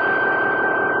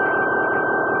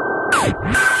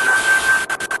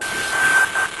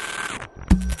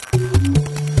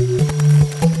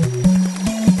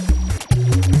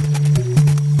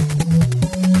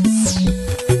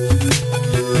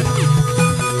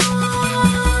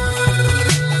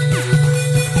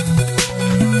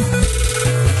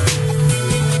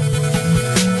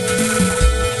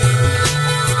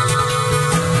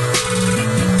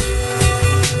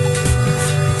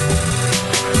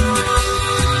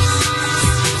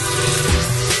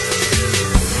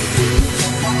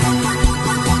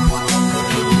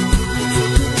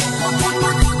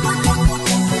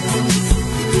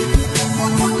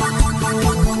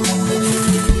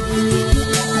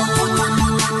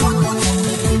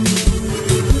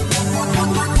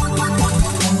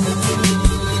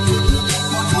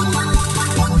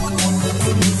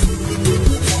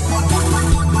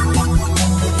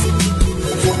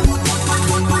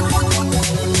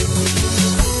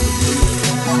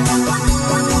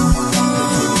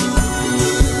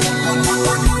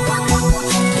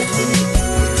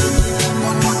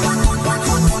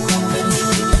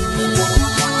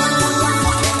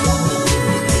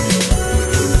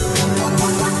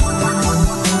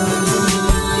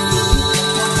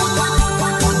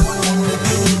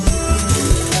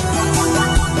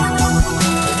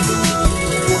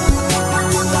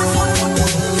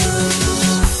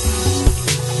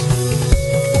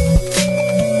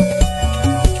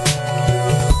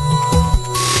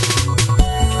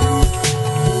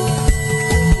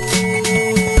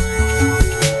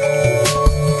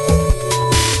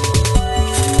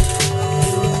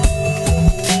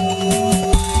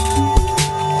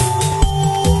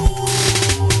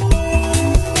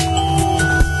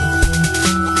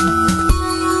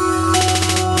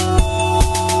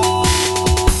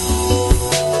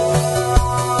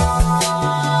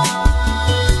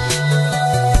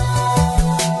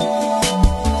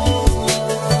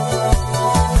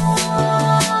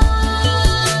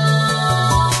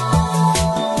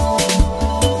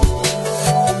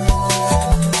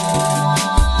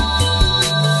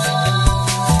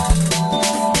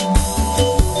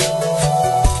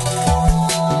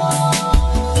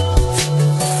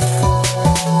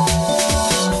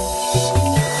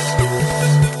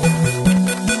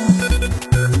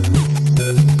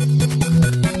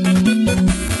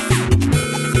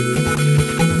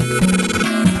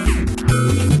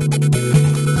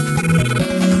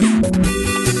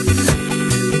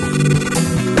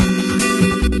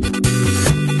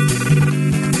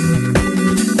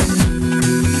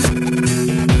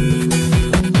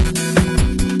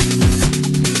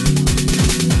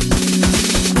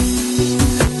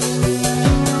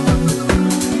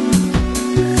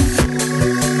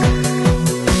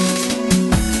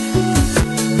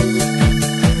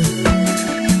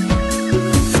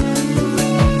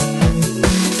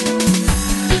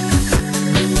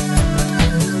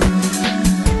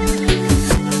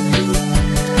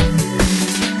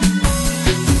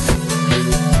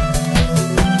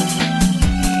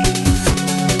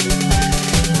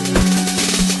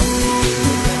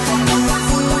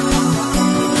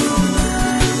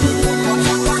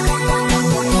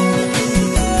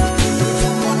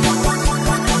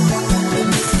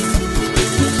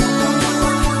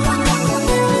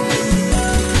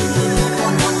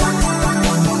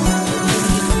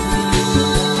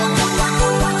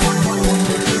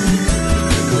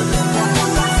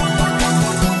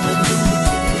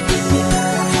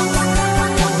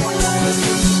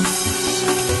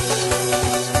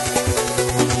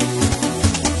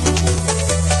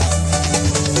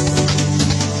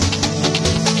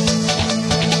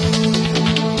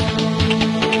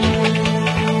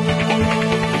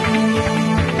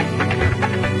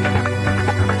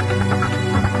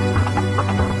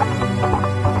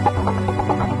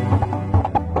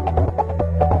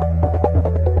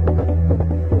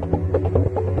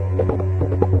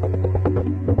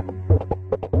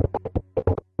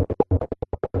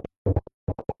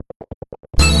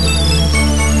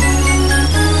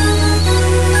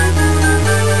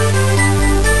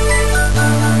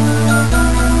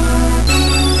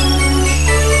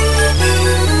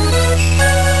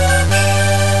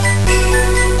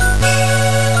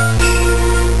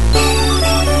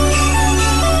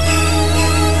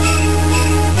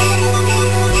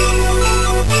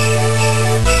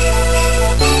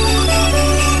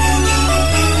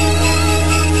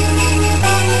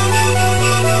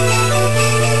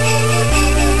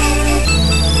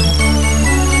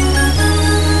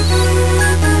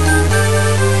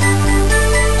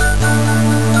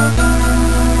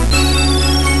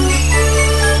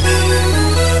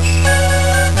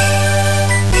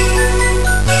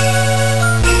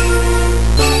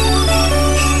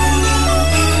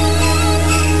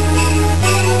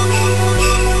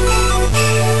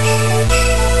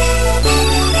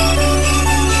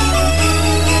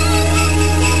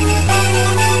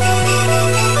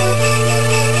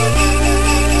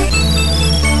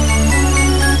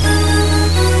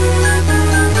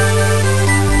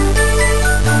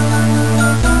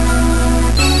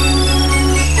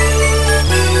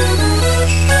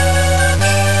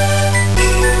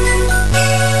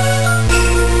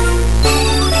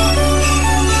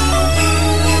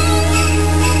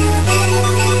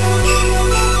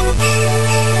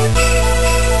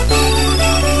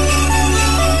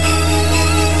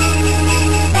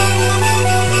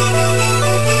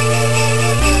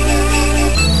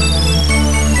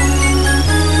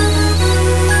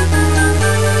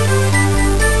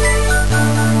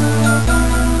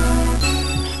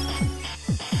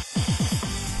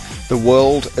 The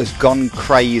world has gone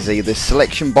crazy. There's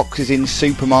selection boxes in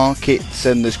supermarkets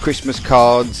and there's Christmas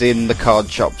cards in the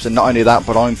card shops. And not only that,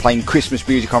 but I'm playing Christmas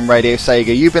music on Radio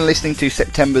Sega. You've been listening to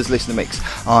September's Listener Mix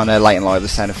on Late and Live, the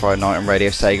Sound of Friday Night on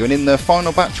Radio Sega. And in the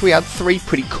final batch, we had 3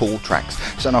 pretty cool tracks.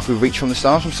 Starting off with Reach from the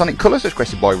Stars from Sonic Colors,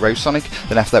 requested by Rose Sonic.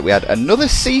 Then after that, we had another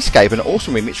Seascape, an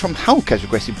awesome remix from Hellcat,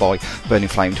 requested by Burning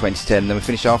Flame 2010. Then we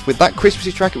finished off with that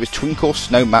Christmassy track. It was Twinkle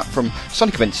Snow Map from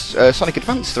Sonic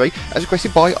Advance 3, as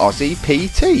requested by Ozzy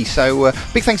PT. So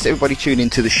big thanks to everybody tuning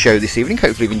into the show this evening.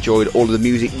 Hopefully you've enjoyed all of the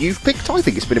music you've picked. I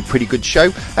think it's been a pretty good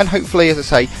show, and hopefully, as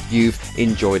I say, you've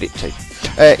enjoyed it too.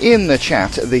 In the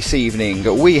chat this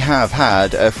evening, we have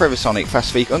had Forever Sonic,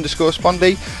 Fastfeek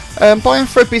 _Spondy, by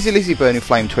Afro Busy Lizzie, Burning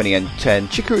Flame 2010,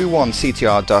 Chicory 1,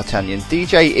 CTR D'Artagnan,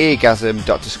 DJ Eargasm,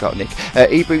 Dr. Scottnick,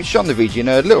 E-Boots, John the VG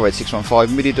Nerd, Little Red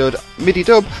 615, Midi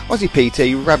Dub, Aussie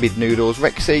PT, Rabid Noodles,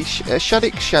 Rexy,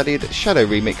 Shaddick, Shadded, Shadow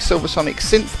Remix, Silver Sonic,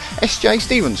 Synth, SJ,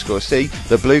 Steven _C,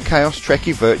 The Blue Chaos,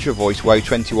 Trekkie, Virtual Voice,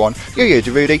 Woe21, Yo-Yo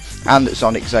Derudy, and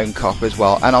Sonic Zone Cop as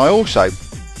well. And I also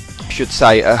should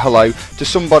say hello to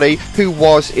somebody who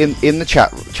was in the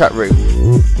chat room,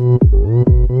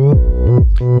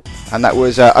 and that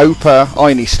was Opa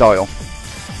Einey Style,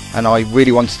 and I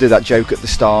really wanted to do that joke at the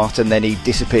start and then he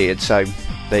disappeared, so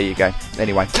there you go.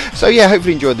 Anyway, so yeah,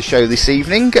 hopefully you enjoyed the show this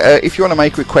evening. If you want to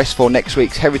make a request for next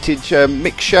week's Heritage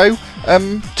Mix show,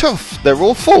 tough, they're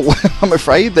all full. I'm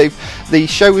afraid the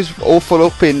show is all full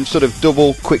up in sort of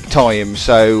double quick time,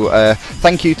 so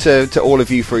thank you to all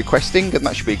of you for requesting, and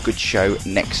that should be a good show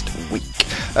next week.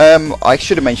 I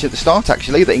should have mentioned at the start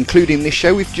actually that including this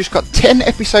show, we've just got 10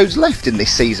 episodes left in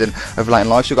this season of Late and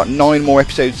Live, so we've got 9 more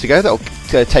episodes to go. That'll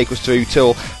take us through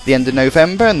till the end of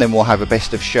November, and then we'll have a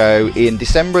best of show in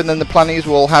December, and then the plan is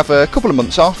we'll have a couple of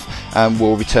months off and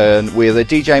we'll return with a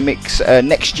DJ mix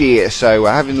next year, so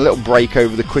we're having a little break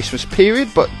over the Christmas period,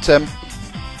 but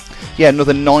yeah,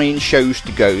 another 9 shows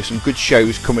to go. Some good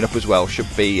shows coming up as well.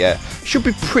 Should be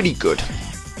pretty good.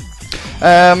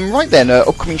 Right then,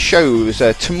 upcoming shows.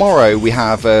 Tomorrow we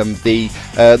have the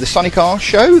Sonic R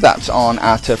show. That's on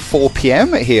at 4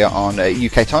 PM here on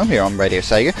UK time, here on Radio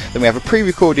Sega. Then we have a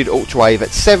pre-recorded Ultrawave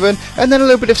at 7, and then a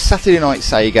little bit of Saturday Night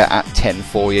Sega at 10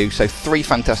 for you. So 3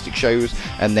 fantastic shows,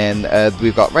 and then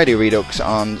we've got Radio Redux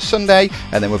on Sunday,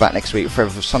 and then we're back next week for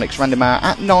Sonic's Random Hour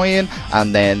at 9,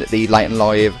 and then the Late and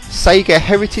Live Sega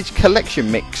Heritage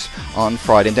Collection Mix on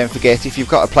Friday. And don't forget, if you've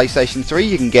got a PlayStation 3,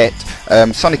 you can get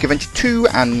Sonic Adventure 2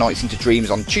 and Nights into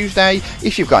Dreams on Tuesday.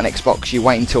 If you've got an Xbox, you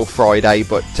wait until Friday.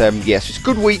 But yes, it's a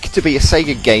good week to be a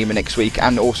Sega gamer next week,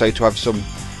 and also to have some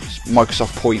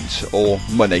Microsoft points or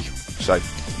money. So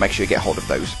make sure you get hold of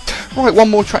those. Right, one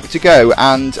more track to go,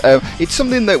 and it's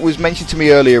something that was mentioned to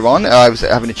me earlier on. I was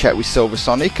having a chat with Silver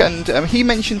Sonic, and he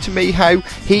mentioned to me how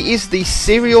he is the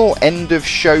serial end of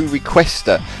show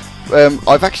requester.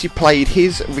 I've actually played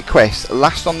his request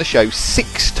last on the show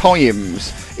 6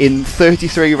 times in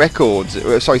 33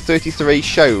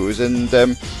 shows,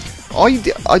 and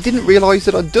I didn't realise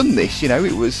that I'd done this. You know,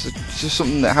 it was just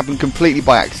something that happened completely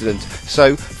by accident.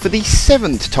 So for the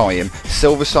 7th time,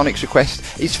 Silver Sonic's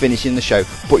request is finishing the show,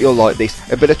 but you'll like this,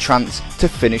 a bit of trance to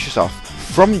finish us off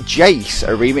from Jace,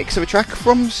 a remix of a track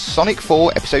from Sonic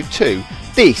 4 Episode 2.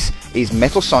 This is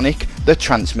Metal Sonic, the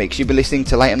Trance Mix. You'll be listening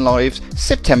to Late and Live's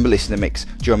September Listener Mix.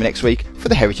 Join me next week for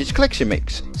the Heritage Collection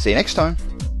Mix. See you next time.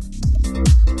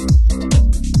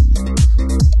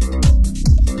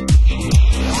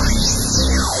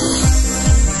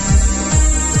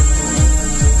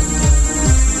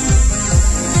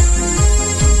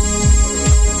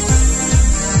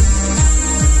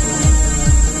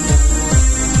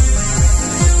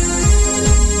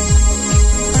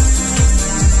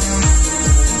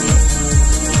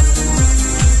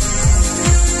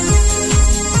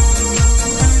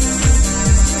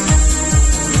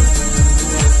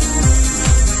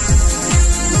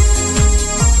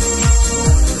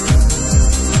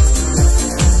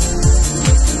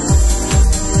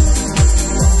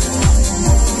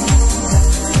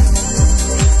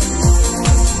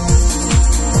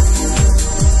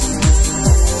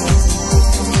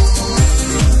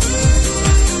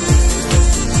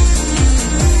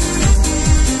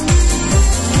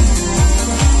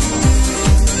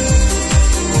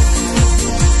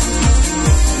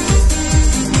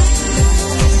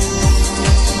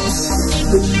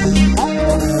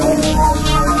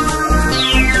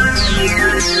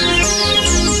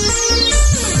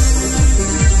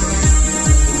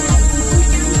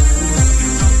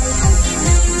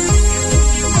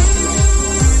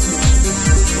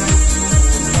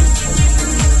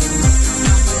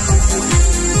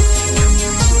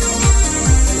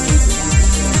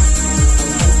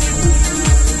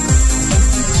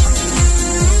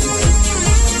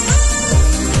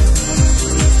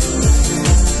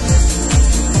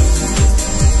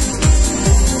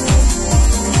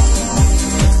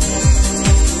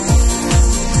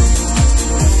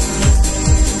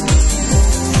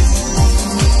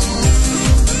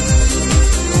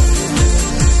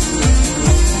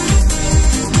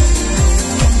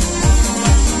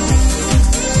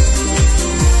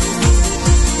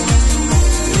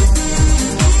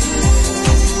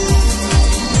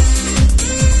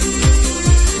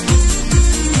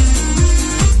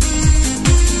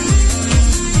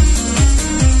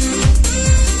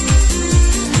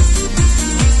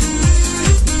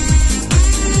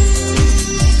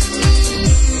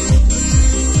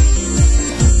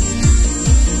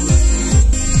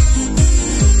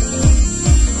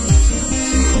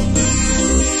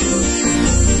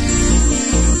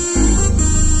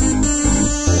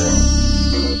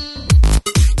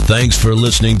 Thanks for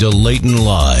listening to Leighton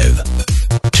Live.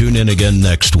 Tune in again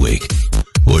next week,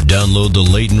 or download the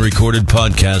Leighton recorded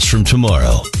podcast from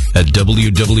tomorrow at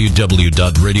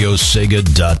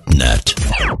www.radiosega.net.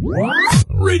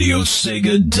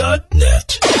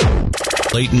 Radiosega.net.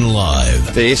 Leighton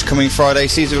Live. This coming Friday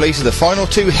sees the release of the final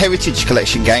 2 Heritage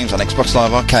Collection games on Xbox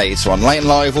Live Arcade, so on Leighton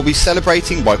Live we'll be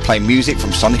celebrating by playing music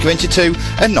from Sonic Adventure 2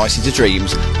 and Night into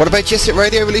Dreams. What about Jet Set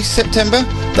Radio released in September?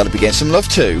 That'll be getting some love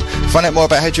too. Find out more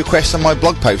about Hedge requests on my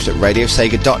blog post at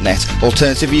radiosega.net.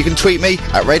 Alternatively, you can tweet me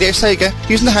at radiosega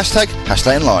using the hashtag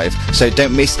 #LeightonLive. So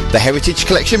don't miss the Heritage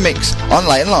Collection mix on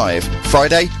Leighton Live,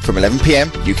 Friday from 11 PM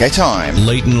UK time.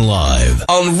 Leighton Live.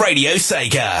 On Radio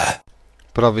Sega.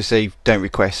 But obviously, don't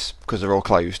request because they're all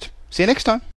closed. See you next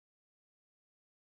time.